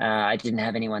 I didn't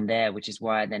have anyone there, which is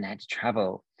why I then had to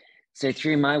travel. So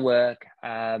through my work,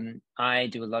 I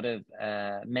do a lot of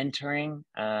mentoring,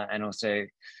 and also,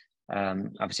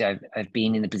 obviously, I've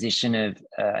been in the position of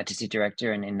artistic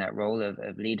director and in that role of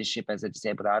leadership as a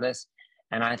disabled artist.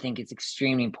 And I think it's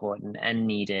extremely important and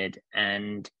needed,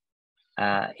 and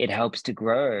it helps to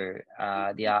grow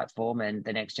the art form, and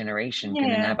the next generation can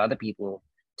then have other people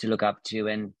to look up to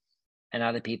and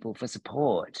other people for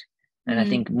support. And I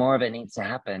think more of it needs to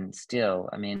happen still.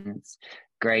 I mean, it's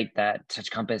great that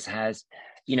Touch Compass has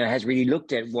really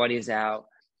looked at what is our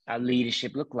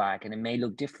leadership look like, and it may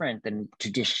look different than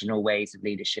traditional ways of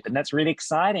leadership. And that's really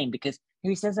exciting, because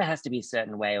who says it has to be a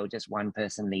certain way or just one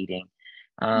person leading?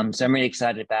 So I'm really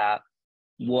excited about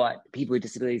what people with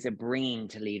disabilities are bringing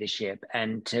to leadership,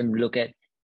 and to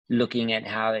looking at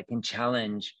how it can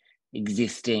challenge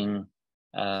existing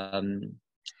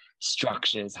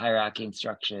structures, hierarchy and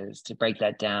structures, to break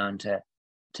that down, to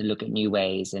to look at new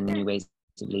ways and new ways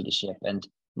of leadership and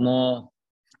more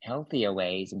healthier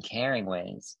ways and caring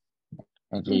ways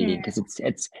of leading, because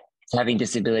it's having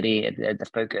disability at the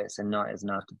focus and not as an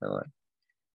afterthought.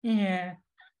 Yeah.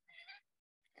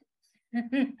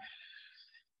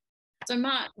 So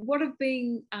Marc, what have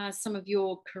been some of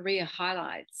your career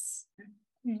highlights?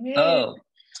 Oh,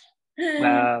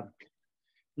 well,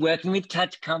 working with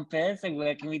Touch Compass and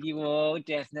working with you all,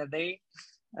 definitely.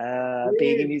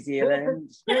 Being in New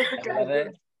Zealand, I love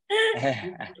it.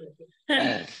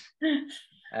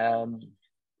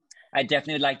 I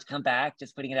definitely would like to come back,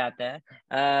 just putting it out there.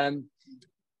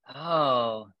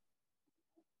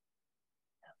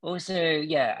 Also,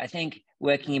 yeah, I think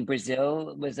working in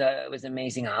Brazil was an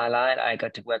amazing highlight. I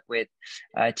got to work with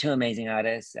two amazing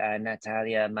artists,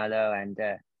 Natalia Malo and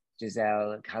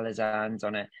Giselle Calazans,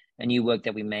 on a new work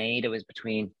that we made. It was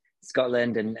between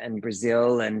Scotland and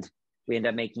Brazil, and we ended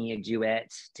up making a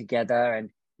duet together. And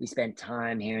we spent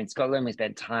time here in Scotland. We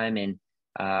spent time in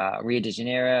Rio de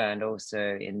Janeiro and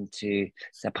also into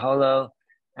Sao Paulo.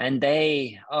 And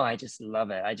I just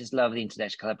love it. I just love the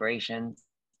international collaborations.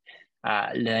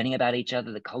 Learning about each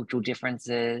other, the cultural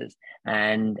differences,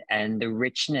 and the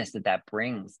richness that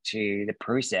brings to the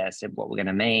process of what we're going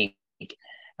to make.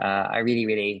 I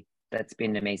really, that's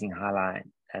been an amazing highlight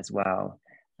as well.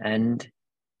 And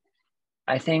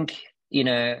I think,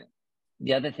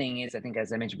 the other thing is, I think,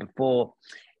 as I mentioned before,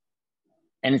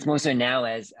 and it's more so now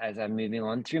as I'm moving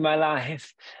on through my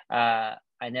life, I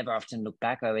never often look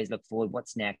back. I always look forward.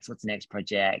 What's next? What's the next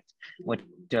project? What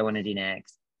do I want to do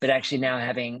next? But actually now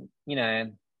having,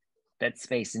 that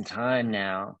space and time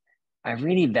now, I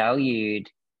really valued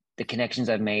the connections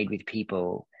I've made with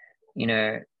people,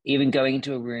 even going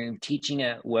into a room, teaching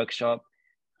a workshop,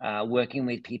 working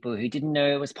with people who didn't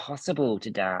know it was possible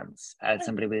to dance as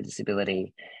somebody with a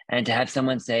disability, and to have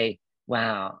someone say,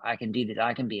 wow, I can do this.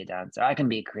 I can be a dancer. I can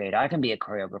be a creator. I can be a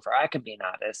choreographer. I can be an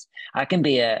artist. I can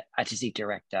be a artistic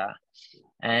director.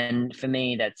 And for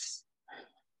me, that's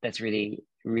really,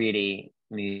 really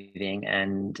moving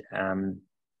and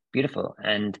beautiful,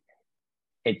 and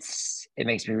it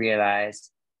makes me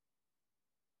realize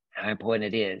how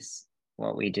important it is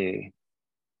what we do.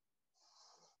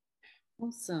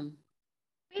 Awesome.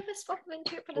 We have a swap of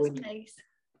interpreters, please.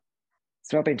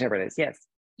 Swap interpreters, yes.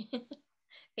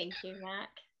 Thank you, Marc.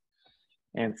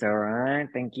 It's all right,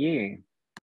 thank you.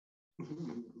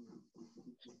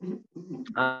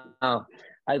 I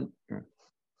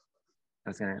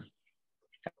was gonna.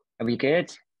 Are we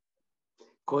good?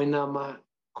 Koina, Marc.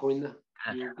 Koina.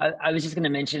 I was just going to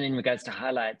mention in regards to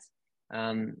highlights,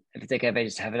 if it's okay if I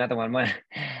just have another one.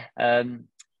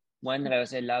 One that I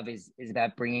also love is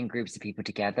about bringing groups of people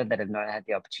together that have not had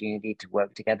the opportunity to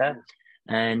work together.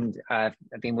 And I've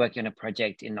been working on a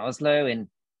project in Oslo in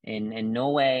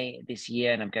Norway this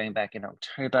year, and I'm going back in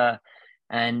October.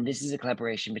 And this is a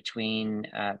collaboration between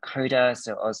CODA,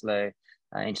 so Oslo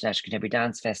International Contemporary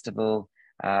Dance Festival,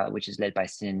 which is led by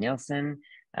Stina Nielsen,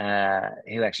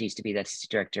 who actually used to be the artistic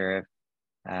director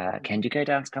of CandoCo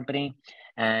Dance Company,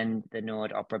 and the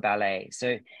Nord Opera Ballet.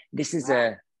 So this is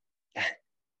a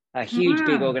huge,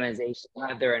 big organization,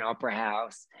 have their own opera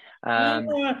house,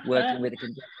 working with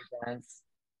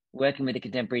a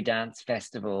contemporary dance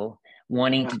festival,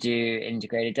 wanting to do an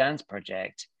integrated dance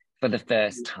project for the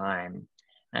first time.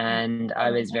 And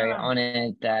I was very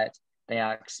honored that they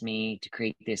asked me to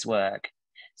create this work.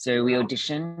 So we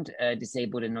auditioned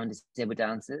disabled and non-disabled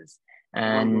dancers,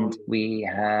 and we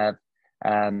have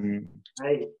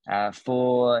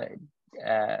four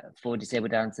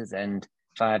disabled dancers and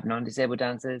 5 non-disabled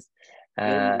dancers,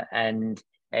 and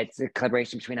it's a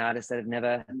collaboration between artists that have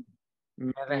never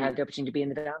had the opportunity to be in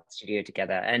the dance studio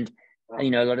together. And a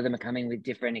lot of them are coming with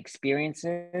different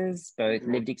experiences, both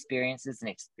lived experiences and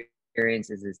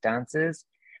experiences as dancers.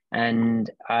 And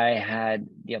I had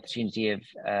the opportunity of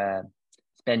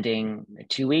spending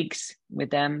 2 weeks with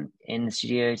them in the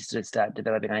studio to sort of start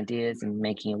developing ideas and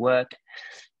making it work,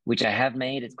 which I have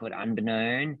made. It's called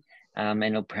Unbeknown, and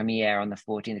it'll premiere on the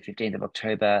 14th and 15th of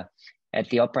October at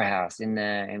the Opera House in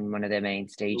one of their main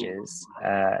stages.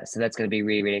 So that's going to be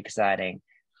really, really exciting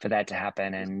for that to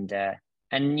happen. And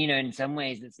in some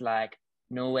ways it's like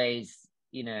Norway's,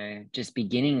 just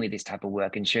beginning with this type of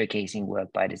work and showcasing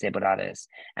work by disabled artists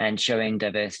and showing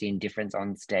diversity and difference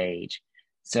on stage.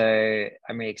 So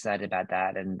I'm really excited about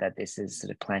that, and that this is sort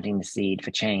of planting the seed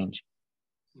for change.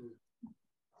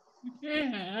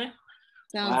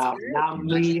 Sounds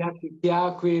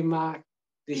good. Marc.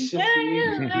 This is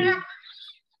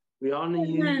we honor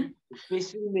you,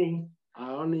 especially me. I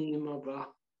honor you, my brother.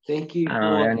 Thank you. I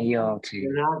honor you all too.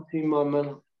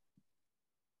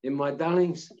 My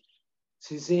darlings,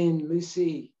 Suzanne,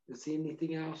 Lucy, is there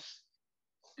anything else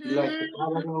you like to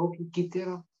tell hoki ki te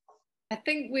ra? I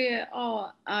think we're,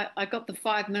 I got the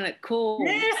 5-minute call.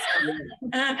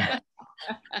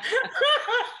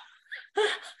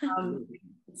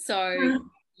 So,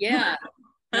 yeah,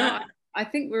 no, I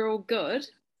think we're all good.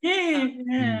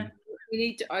 Yeah. We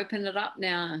need to open it up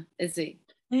now, Izzy.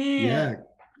 Yeah.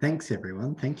 Thanks,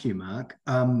 everyone. Thank you, Mark.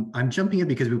 I'm jumping in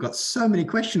because we've got so many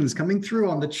questions coming through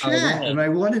on the chat, and I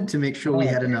wanted to make sure we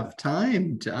had enough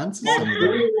time to answer some of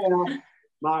them.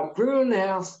 Marc Brew in the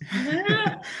house.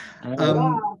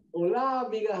 Hola,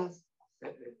 amigas.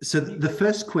 So the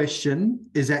first question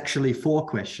is actually 4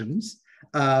 questions,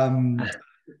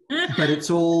 but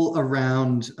it's all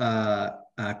around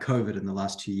COVID in the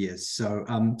last 2 years. So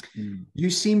you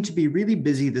seem to be really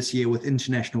busy this year with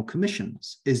international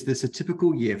commissions. Is this a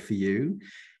typical year for you?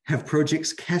 Have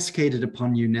projects cascaded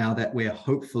upon you now that we're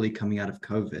hopefully coming out of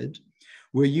COVID?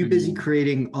 Were you busy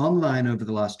creating online over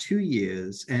the last 2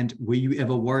 years? And were you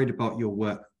ever worried about your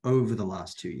work over the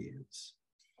last 2 years?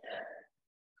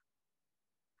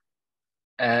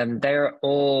 They're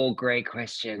all great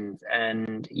questions.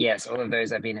 And yes, all of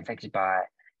those I've been affected by.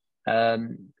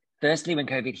 Firstly, when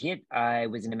COVID hit, I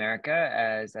was in America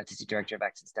as artistic director of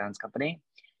Access Dance Company.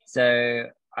 So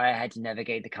I had to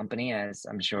navigate the company, as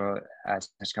I'm sure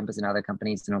Touch Compass and other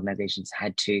companies and organizations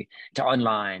had to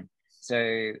online.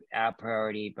 So our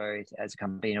priority, both as a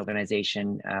company and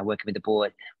organization, working with the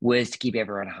board, was to keep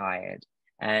everyone hired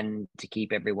and to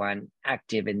keep everyone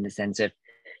active in the sense of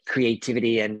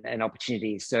creativity and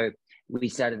opportunities. So we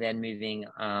started then moving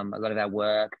a lot of our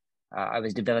work. I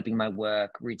was developing my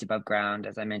work, Roots Above Ground,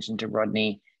 as I mentioned to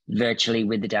Rodney, virtually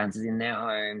with the dancers in their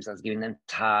homes. I was giving them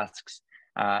tasks.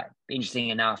 Interesting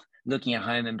enough, looking at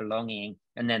home and belonging,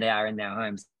 and there they are in their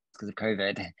homes because of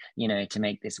COVID, you know, to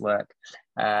make this work.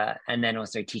 And then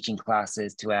also teaching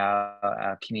classes to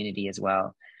our community as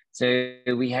well. So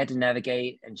we had to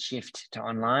navigate and shift to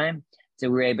online. So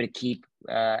we were able to keep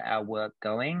our work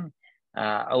going.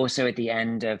 Also at the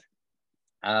end of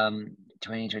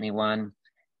 2021,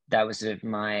 that was sort of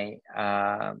my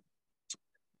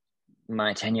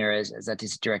my tenure as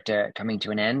artistic director coming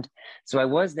to an end. So I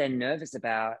was then nervous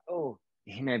about,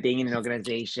 you know, being in an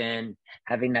organization,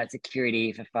 having that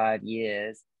security for 5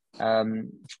 years.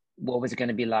 What was it going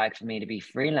to be like for me to be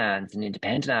freelance and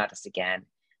independent artist again?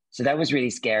 So that was really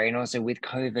scary. And also with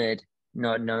COVID,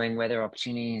 not knowing whether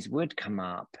opportunities would come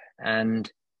up.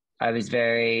 And I was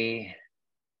very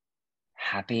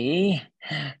happy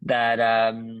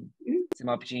that some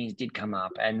opportunities did come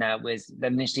up, and that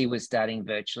initially was starting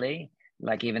virtually.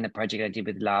 Like even the project I did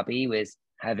with Labi was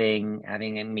having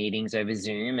meetings over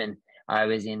Zoom, and I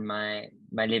was in my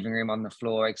living room on the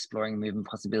floor exploring movement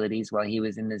possibilities while he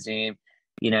was in the Zoom,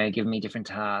 you know, giving me different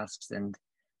tasks. And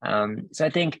so I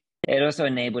think it also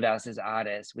enabled us as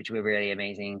artists, which were really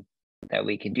amazing that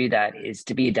we can do that, is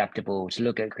to be adaptable, to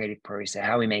look at creative process,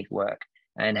 how we make work,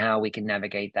 and how we can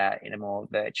navigate that in a more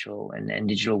virtual and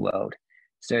digital world.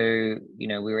 So, you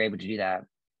know, we were able to do that.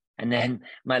 And then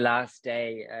my last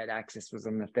day at Access was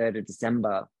on the 3rd of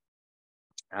December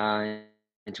in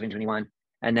 2021.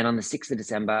 And then on the 6th of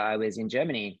December, I was in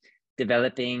Germany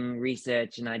developing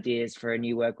research and ideas for a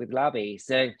new work with Labi.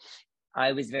 So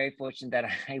I was very fortunate that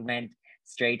I went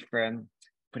straight from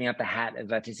putting up the hat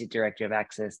of artistic director of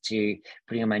Access to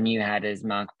putting on my new hat as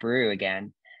Marc Brew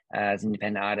again as an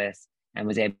independent artist, and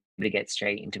was able to get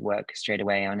straight into work straight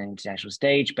away on an international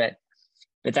stage. But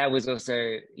that was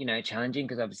also, you know, challenging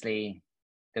because obviously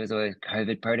there was all those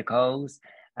COVID protocols.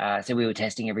 So we were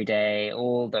testing every day,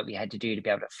 all that we had to do to be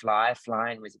able to fly.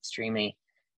 Flying was extremely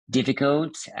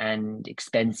difficult and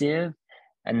expensive.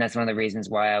 And that's one of the reasons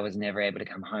why I was never able to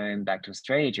come home back to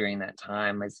Australia during that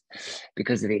time, was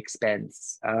because of the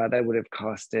expense that would have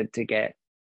costed to get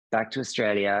back to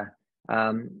Australia.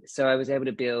 So I was able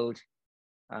to build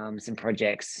some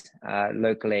projects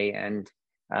locally and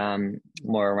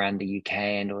more around the UK,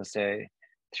 and also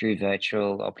through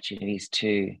virtual opportunities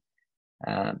too.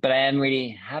 But I am really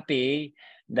happy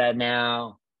that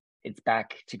now it's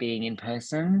back to being in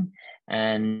person,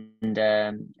 and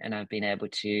I've been able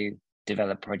to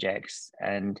develop projects,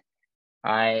 and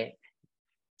I've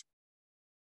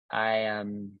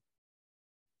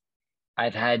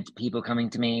had people coming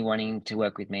to me wanting to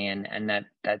work with me, and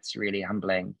that's really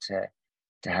humbling to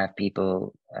have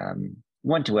people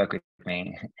want to work with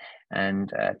me, and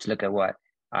to look at what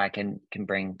I can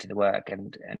bring to the work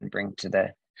and bring to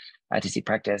the artistic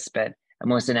practice. But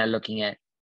I'm also now looking at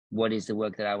what is the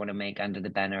work that I want to make under the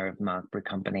banner of Marc Brew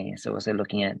Company. So also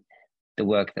looking at the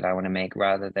work that I want to make,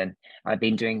 rather than I've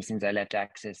been doing since I left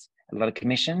Access a lot of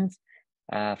commissions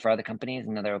for other companies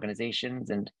and other organizations,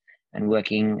 and and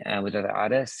working with other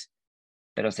artists,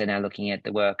 but also now looking at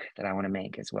the work that I want to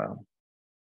make as well.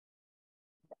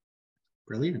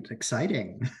 Brilliant,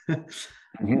 exciting.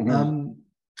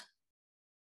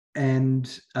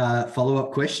 And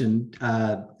follow-up question,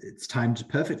 it's timed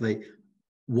perfectly.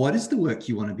 What is the work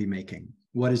you want to be making?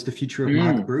 What is the future of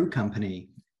Marc Brew Company?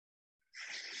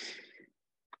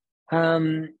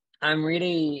 I'm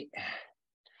really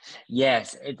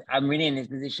in this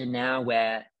position now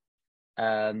where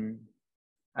I'm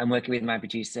working with my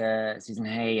producer, Susan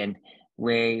Hay, and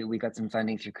we got some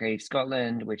funding through Creative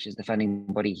Scotland, which is the funding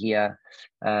body here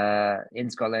in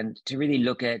Scotland, to really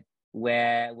look at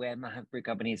where Marc Brew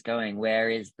Company is going. Where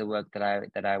is the work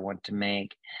that I want to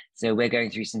make? So we're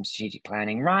going through some strategic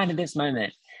planning right at this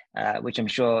moment, which I'm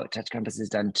sure Touch Compass has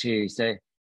done too. So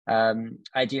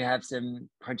I do have some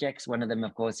projects. One of them,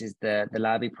 of course, is the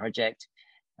Labi project,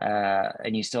 a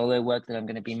new solo work that I'm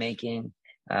going to be making.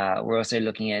 We're also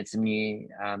looking at some new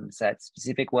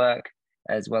set-specific work,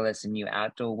 as well as some new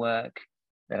outdoor work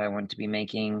that I want to be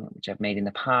making, which I've made in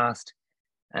the past,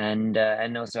 and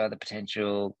also other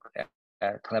potential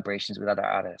collaborations with other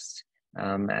artists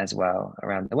as well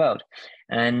around the world.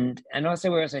 And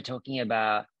also we're also talking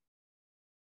about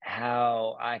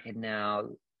how I can now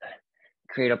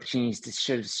create opportunities to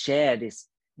sort of share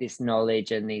this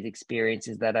knowledge and these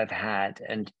experiences that I've had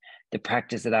and the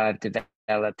practice that I've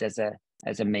developed as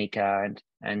a maker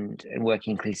and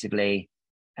working inclusively.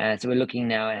 So we're looking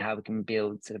now at how we can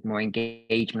build sort of more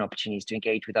engagement opportunities to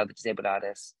engage with other disabled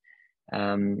artists,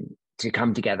 to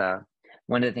come together.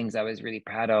 One of the things I was really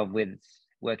proud of with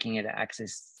working at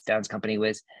Access Dance Company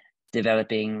was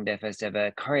developing their first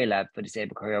ever choreo lab for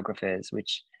disabled choreographers,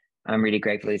 which I'm really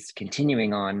grateful is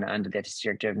continuing on under the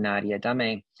director of Nadia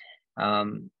Dame.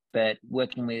 But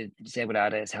working with disabled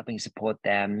artists, helping support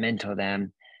them, mentor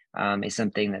them, is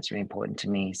something that's really important to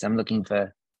me. So I'm looking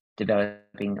for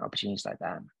developing opportunities like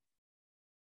that.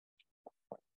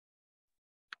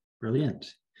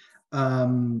 Brilliant.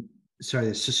 Sorry,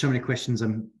 there's just so many questions.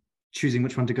 I'm choosing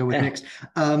which one to go with next.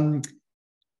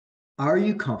 Are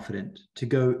you confident to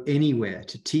go anywhere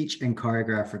to teach and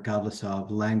choreograph regardless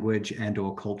of language and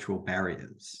or cultural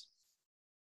barriers?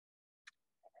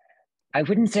 I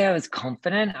wouldn't say I was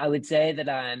confident. I would say that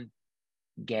I'm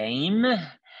game.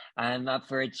 I'm up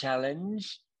for a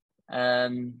challenge.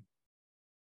 Often,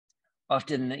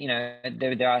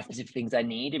 there are specific things I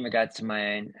need in regards to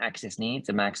my own access needs.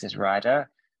 I'm an access writer,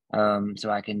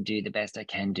 so I can do the best I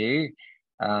can do.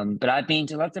 But I've been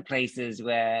to lots of places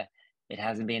where it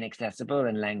hasn't been accessible,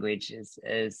 and language is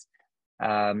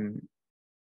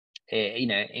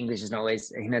English is not always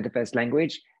the first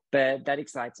language, but that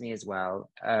excites me as well.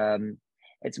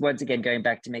 It's once again going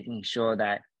back to making sure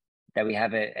that we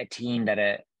have a team that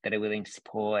are willing to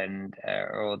support and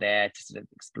are all there to sort of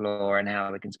explore, and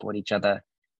how we can support each other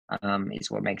is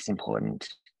what makes it important.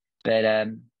 But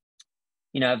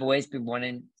I've always been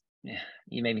wanting.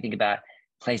 You made me think about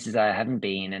places I haven't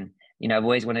been, and I've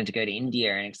always wanted to go to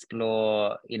India and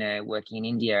explore, working in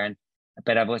India,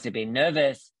 but I've also been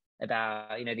nervous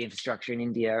about, the infrastructure in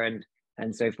India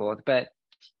and so forth. But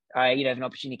if an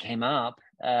opportunity came up,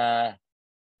 I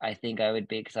think I would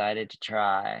be excited to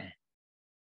try.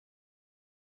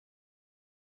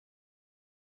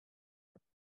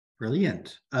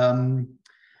 Brilliant.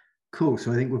 Cool.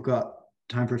 So I think we've got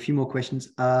time for a few more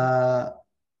questions. I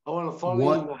want to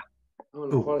follow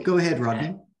you. Go ahead,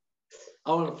 Rodney.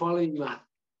 I want to follow you, Matt.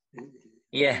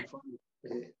 Yeah.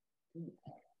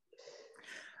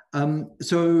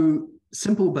 So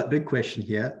simple but big question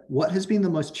here. What has been the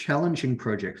most challenging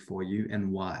project for you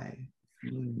and why?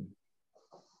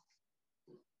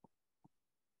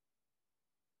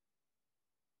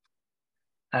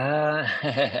 There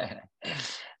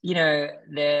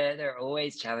are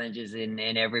always challenges in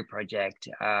every project,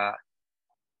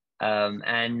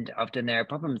 and often there are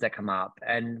problems that come up.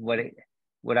 And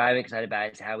what I'm excited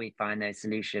about is how we find those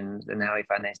solutions and how we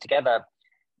find those together.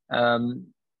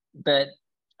 But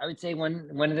I would say one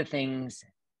of the things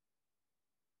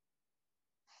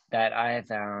that I have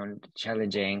found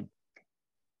challenging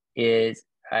is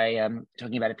I am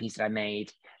talking about a piece that I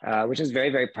made, which I was very,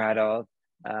 very proud of,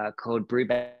 called Brew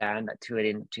Band, that toured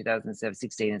in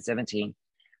 2016 and 17.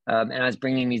 And I was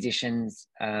bringing musicians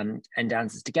and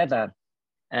dancers together.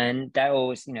 And that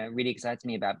always, really excites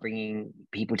me about bringing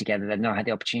people together that not had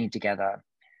the opportunity together.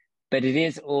 But it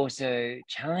is also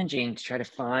challenging to try to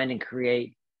find and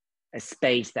create a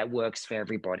space that works for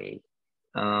everybody.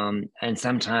 And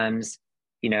sometimes,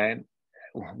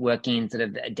 working in sort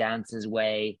of a dancer's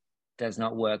way does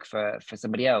not work for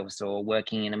somebody else, or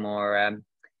working in a more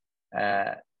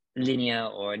linear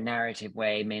or narrative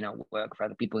way may not work for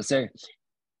other people. So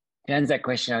to answer that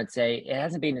question, I would say it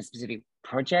hasn't been a specific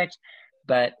project,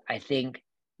 but I think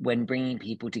when bringing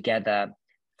people together,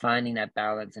 finding that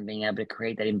balance and being able to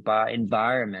create that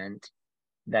environment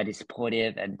that is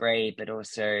supportive and brave, but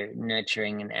also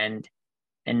nurturing and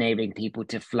enabling people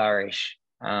to flourish.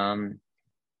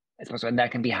 As possible. And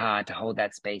that can be hard to hold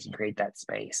that space and create that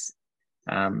space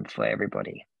for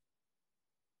everybody.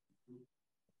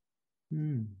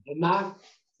 Hey, Mark,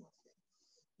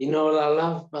 you know what I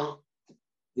love, Bill?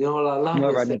 You know what I love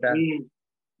is that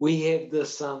we have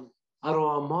this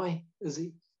aroa mai, is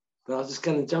he? But I was just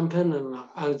going to jump in and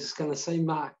I was just going to say,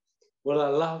 Mark, what I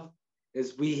love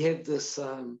is we have this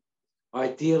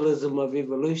idealism of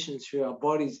evolution through our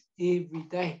bodies every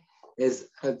day as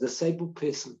a disabled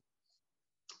person.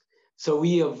 So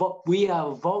we are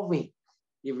evolving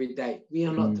every day. We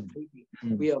are not depleting.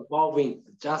 We are evolving,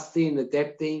 adjusting,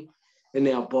 adapting in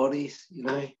our bodies, you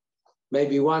know.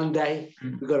 Maybe one day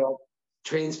we've got to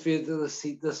transfer to the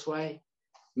seat this way.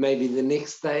 Maybe the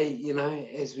next day, you know,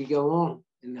 as we go on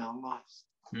in our lives.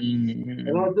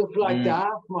 And I'd just like to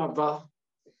ask my brother,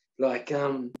 like,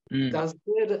 does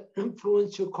that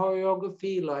influence your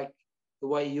choreography, like the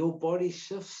way your body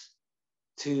shifts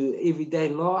to everyday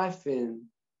life and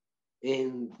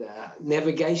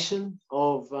navigation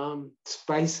of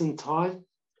space and time?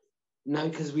 No,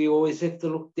 because we always have to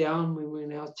look down when we're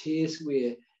in our chairs.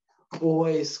 We're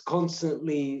always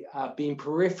constantly being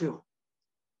peripheral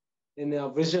in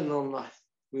our vision on life.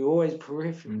 We're always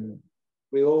peripheral.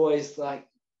 We're always like,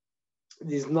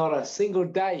 there's not a single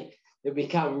day that we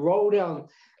can't roll down.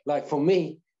 Like for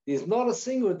me, there's not a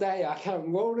single day I can't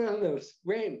roll down this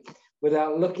ramp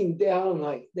without looking down,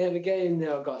 like navigating.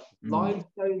 Now I've got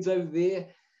limestones over there,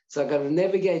 so I've got to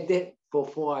navigate that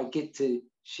before I get to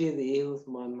share the air with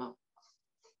my mum.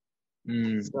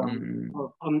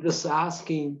 So I'm just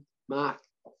asking, Mark,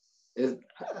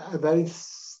 are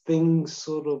those things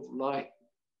sort of like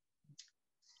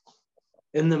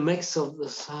in the mix of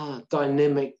this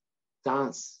dynamic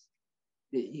dance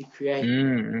that you create?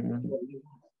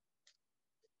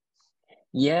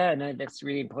 Yeah, no, that's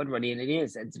really important, Roddy, and it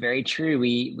is. It's very true.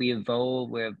 We evolve.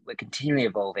 We're continually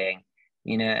evolving.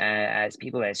 You know, as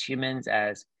people, as humans,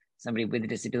 as somebody with a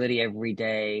disability. Every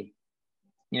day,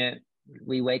 you know,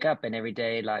 we wake up and every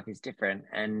day life is different,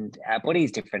 and our body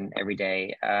is different every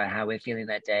day. How we're feeling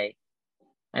that day,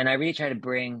 and I really try to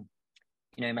bring,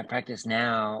 you know, my practice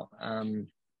now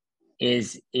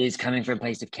is coming from a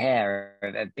place of care,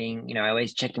 of being, you know, I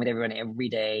always check in with everyone every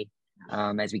day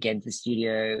as we get into the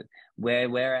studio.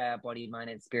 Where are our body, mind,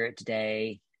 and spirit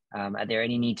today? Are there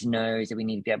any need to knows that we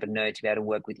need to be able to know to be able to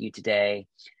work with you today?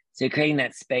 So creating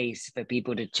that space for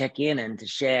people to check in and to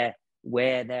share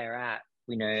where they're at,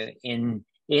 you know, in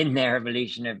their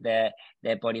evolution of their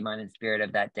body, mind, and spirit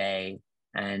of that day.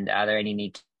 And are there any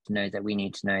need to know that we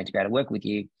need to know to be able to work with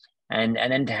you? And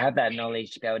then to have that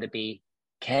knowledge to be able to be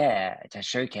care, to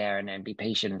show care and then be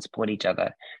patient and support each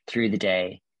other through the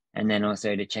day. And then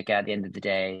also to check out at the end of the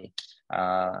day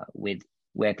with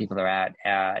where people are at.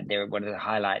 What are the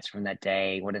highlights from that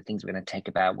day? What are the things we're going to take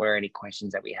about? What are any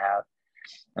questions that we have?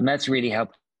 And that's really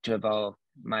helped to evolve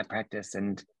my practice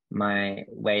and my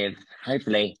way of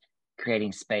hopefully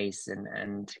creating space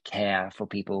and care for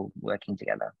people working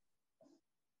together.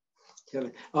 I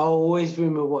always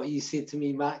remember what you said to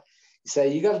me, Mark. You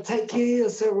say, you got to take care of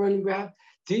yourself, running around,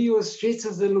 do your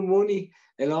stretches in the morning.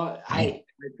 And I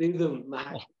do them,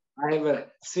 Mark. I have a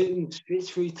certain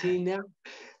stretch routine now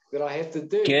that I have to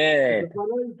do. Good. If I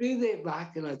don't do that,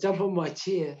 Mark, and I jump on my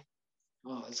chair,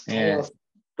 it's chaos. Yeah.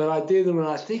 But I do them and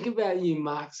I think about you,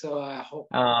 Mark, so I hope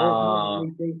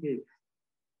thank you.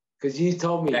 Because you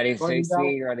told me. That is so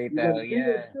sweet, Roddy, though,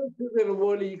 yeah. In the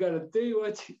morning, you got to do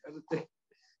what you got to do.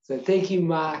 So thank you,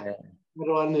 Mark. Yeah. What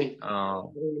do I need?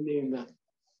 Oh. What do I need, Mark?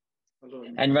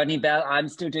 And Rodney Bell, I'm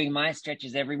still doing my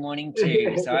stretches every morning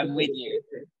too, so I'm with you.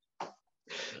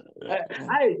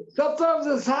 Hey, sometimes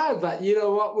it's hard, but you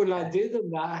know what? When I do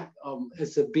them, Mark,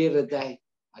 it's a better day.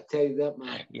 I tell you that,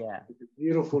 Mark. Yeah. It's a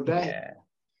beautiful day. Yeah.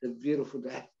 It's a beautiful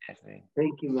day. Definitely.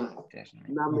 Thank you, Mark.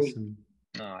 Definitely. Awesome.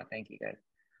 Oh, thank you, guys.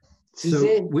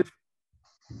 Suzanne.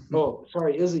 Oh,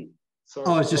 sorry, Izzy. Sorry.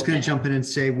 I was just going to jump in and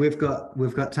say we've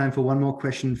got time for one more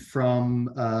question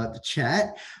from the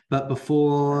chat. But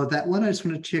before that one, I just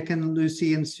want to check in,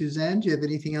 Lucy and Suzanne. Do you have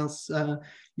anything else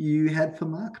you had for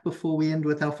Mark before we end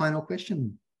with our final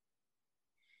question?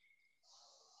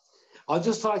 I'd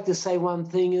just like to say one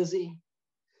thing, Izzy.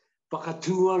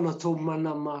 Whakatūana tō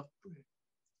mana Marc Brew.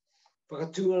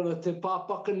 Whakatūana te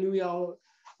pāpaka nui au,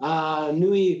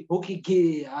 nui hoki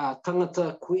ki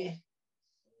tangata koe.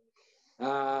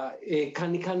 E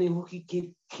kanikani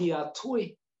hoki ki a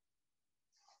toi.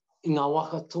 I ngā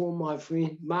waka tō, my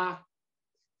friend. Mark,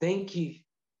 thank you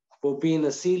for being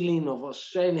a seedling of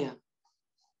Australia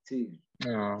to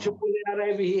triple out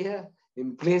over here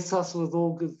and bless us with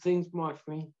all good things, my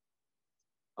friend.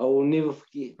 I will never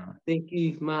forget. Thank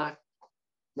you, Mark.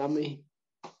 Nami.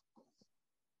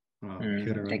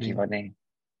 Thank you, Rodney.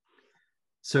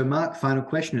 So, Mark, final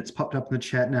question. It's popped up in the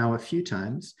chat now a few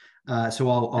times. So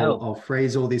I'll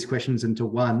phrase all these questions into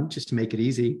one just to make it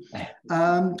easy.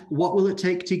 What will it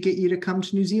take to get you to come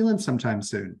to New Zealand sometime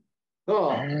soon?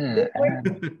 Money.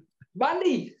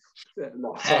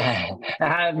 No,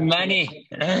 money.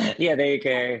 Yeah, there you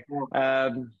go.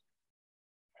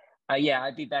 Yeah,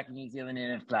 I'd be back in New Zealand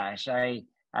in a flash. The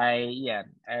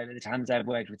times I've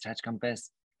worked with Touch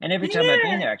Compass, and every time I've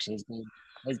been there actually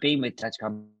has been with Touch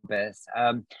Compass.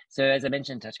 So as I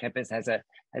mentioned, Touch Compass has a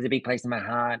big place in my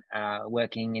heart,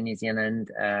 working in New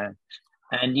Zealand.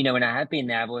 And you know, when I have been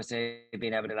there, I've also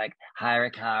been able to like hire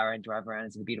a car and drive around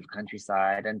into the beautiful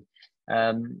countryside. And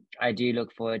I do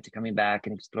look forward to coming back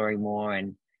and exploring more.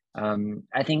 And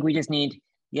I think we just need,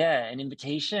 an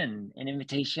invitation,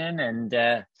 and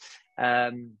the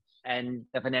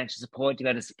financial support to be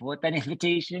able to support that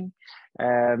invitation.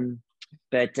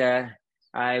 But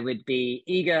I would be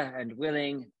eager and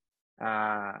willing,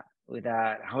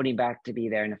 without holding back, to be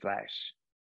there in a flash.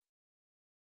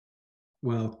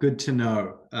 Well, good to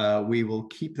know. We will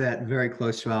keep that very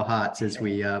close to our hearts as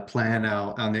we plan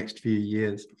our next few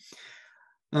years.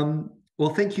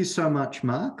 Well, thank you so much,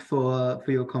 Mark, for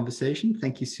your conversation.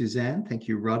 Thank you, Suzanne. Thank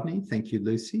you, Rodney. Thank you,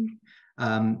 Lucy.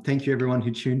 Thank you, everyone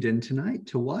who tuned in tonight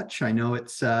to watch. I know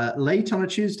it's late on a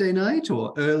Tuesday night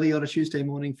or early on a Tuesday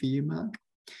morning for you, Mark.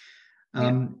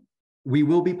 We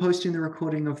will be posting the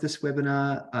recording of this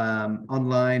webinar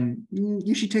online.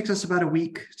 Usually takes us about a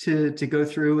week to go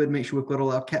through and make sure we've got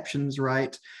all our captions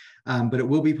right. But it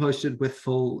will be posted with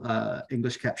full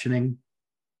English captioning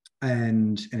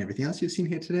and everything else you've seen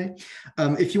here today.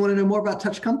 If you want to know more about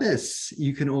Touch Compass,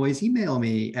 you can always email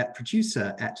me at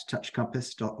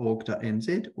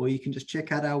producer@touchcompass.org.nz, or you can just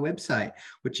check out our website,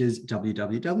 which is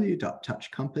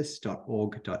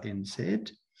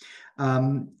www.touchcompass.org.nz.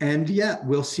 And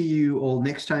we'll see you all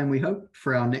next time, we hope,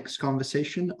 for our next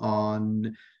conversation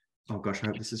on, oh gosh, I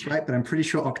hope this is right, but I'm pretty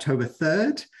sure October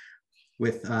 3rd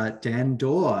with Dan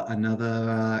Dorr,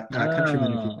 another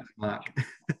countryman of yours, Mark.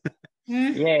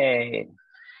 Yay.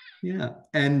 Yeah,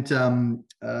 and so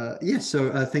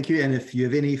thank you. And if you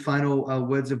have any final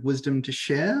words of wisdom to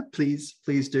share, please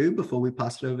do before we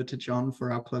pass it over to John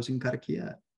for our closing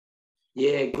karakia.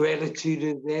 Yeah, gratitude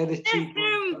is attitude.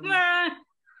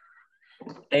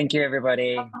 Thank you,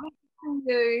 everybody. Thank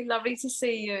you. Lovely to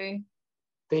see you.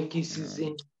 Thank you,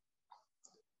 Suzanne.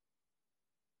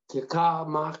 Kia kaha,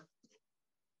 Mark.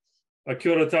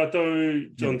 Kia ora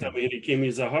tātou, John Tamahiri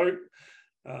Kemi's a hope.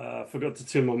 Forgot to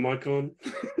turn my mic on.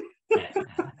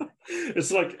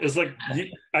 It's like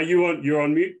are you on? You're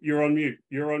on mute. You're on mute.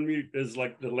 You're on mute is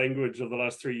like the language of the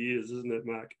last 3 years, isn't it,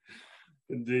 Mark?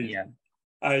 Indeed. Yeah.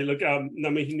 Look,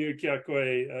 ngā mihi nui ki a koe,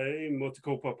 mō te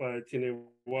kōpapa tēnei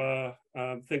wā.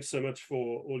 Thanks so much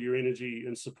for all your energy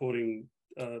in supporting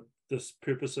this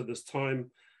purpose of this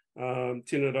time.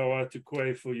 Tēnā rau atu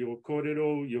koe for your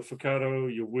kōrero, your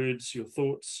whakaaro, your words, your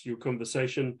thoughts, your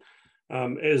conversation.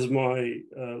 As my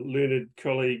learned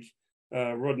colleague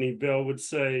Rodney Bell would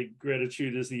say,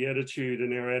 gratitude is the attitude,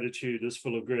 and our attitude is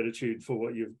full of gratitude for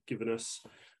what you've given us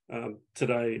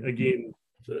today. Again,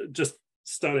 just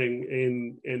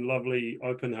stunning and lovely,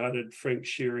 open-hearted, frank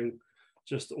sharing,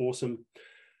 just awesome.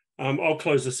 I'll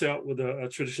close this out with a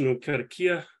traditional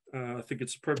karakia. I think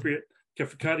it's appropriate. Kia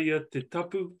whakaria te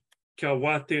tapu, kia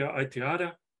wātea ai te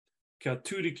ara, kia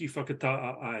tūriki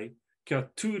whakataa ai, kia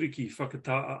tūriki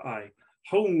whakataa ai,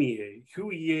 haumie,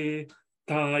 huie,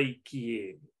 tai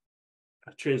kie.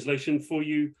 A translation for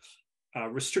you,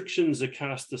 restrictions are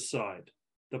cast aside.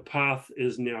 The path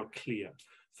is now clear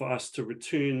for us to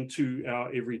return to our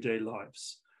everyday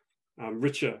lives.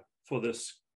 Richer for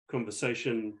this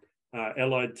conversation,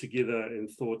 allied together in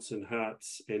thoughts and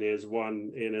hearts and as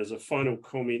one. And as a final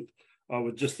comment, I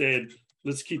would just add,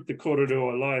 let's keep the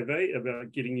kōrero alive,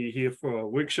 about getting you here for a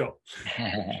workshop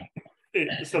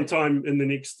sometime in the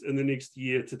next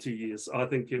year to 2 years. I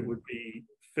think it would be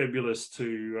fabulous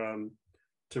to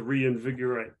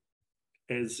reinvigorate,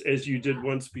 as you did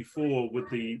once before with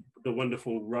the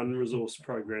wonderful Run resource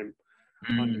program.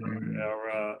 I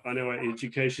know our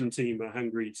education team are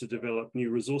hungry to develop new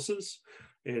resources,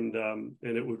 and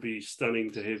it would be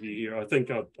stunning to have you here. I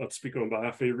think I'd speak on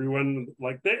behalf of everyone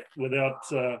like that without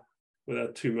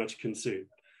too much concern.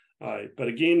 But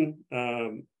again,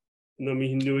 Ngā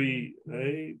mihi nui,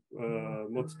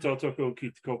 mo te tautoko ki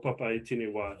te kaupapa e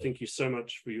tēnei wā. Thank you so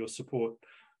much for your support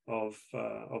of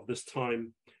this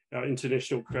time. Our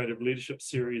International Creative Leadership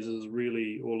Series is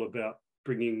really all about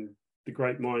bringing the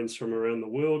great minds from around the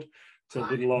world to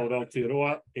little old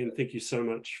Aotearoa, and thank you so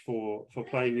much for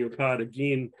playing your part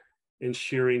again and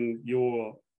sharing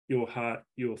your heart,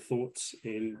 your thoughts,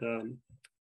 and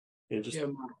just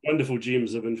wonderful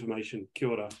gems of information. Kia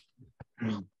ora.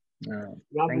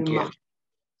 Thank you.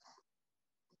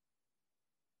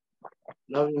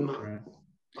 Love you, ma.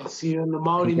 I'll see you in the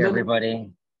Māori Thank you, minute.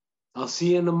 everybody. I'll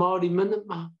see you in the Māori minute,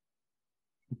 ma.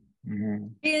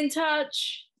 Be in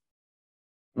touch.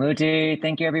 Will do.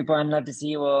 Thank you, everyone. Love to see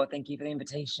you all. Thank you for the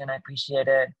invitation. I appreciate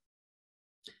it.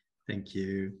 Thank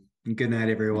you. And good night,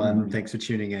 everyone. Thanks for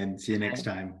tuning in. See you next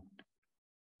time.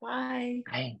 Bye.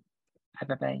 Bye. Bye.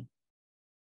 Bye. Bye.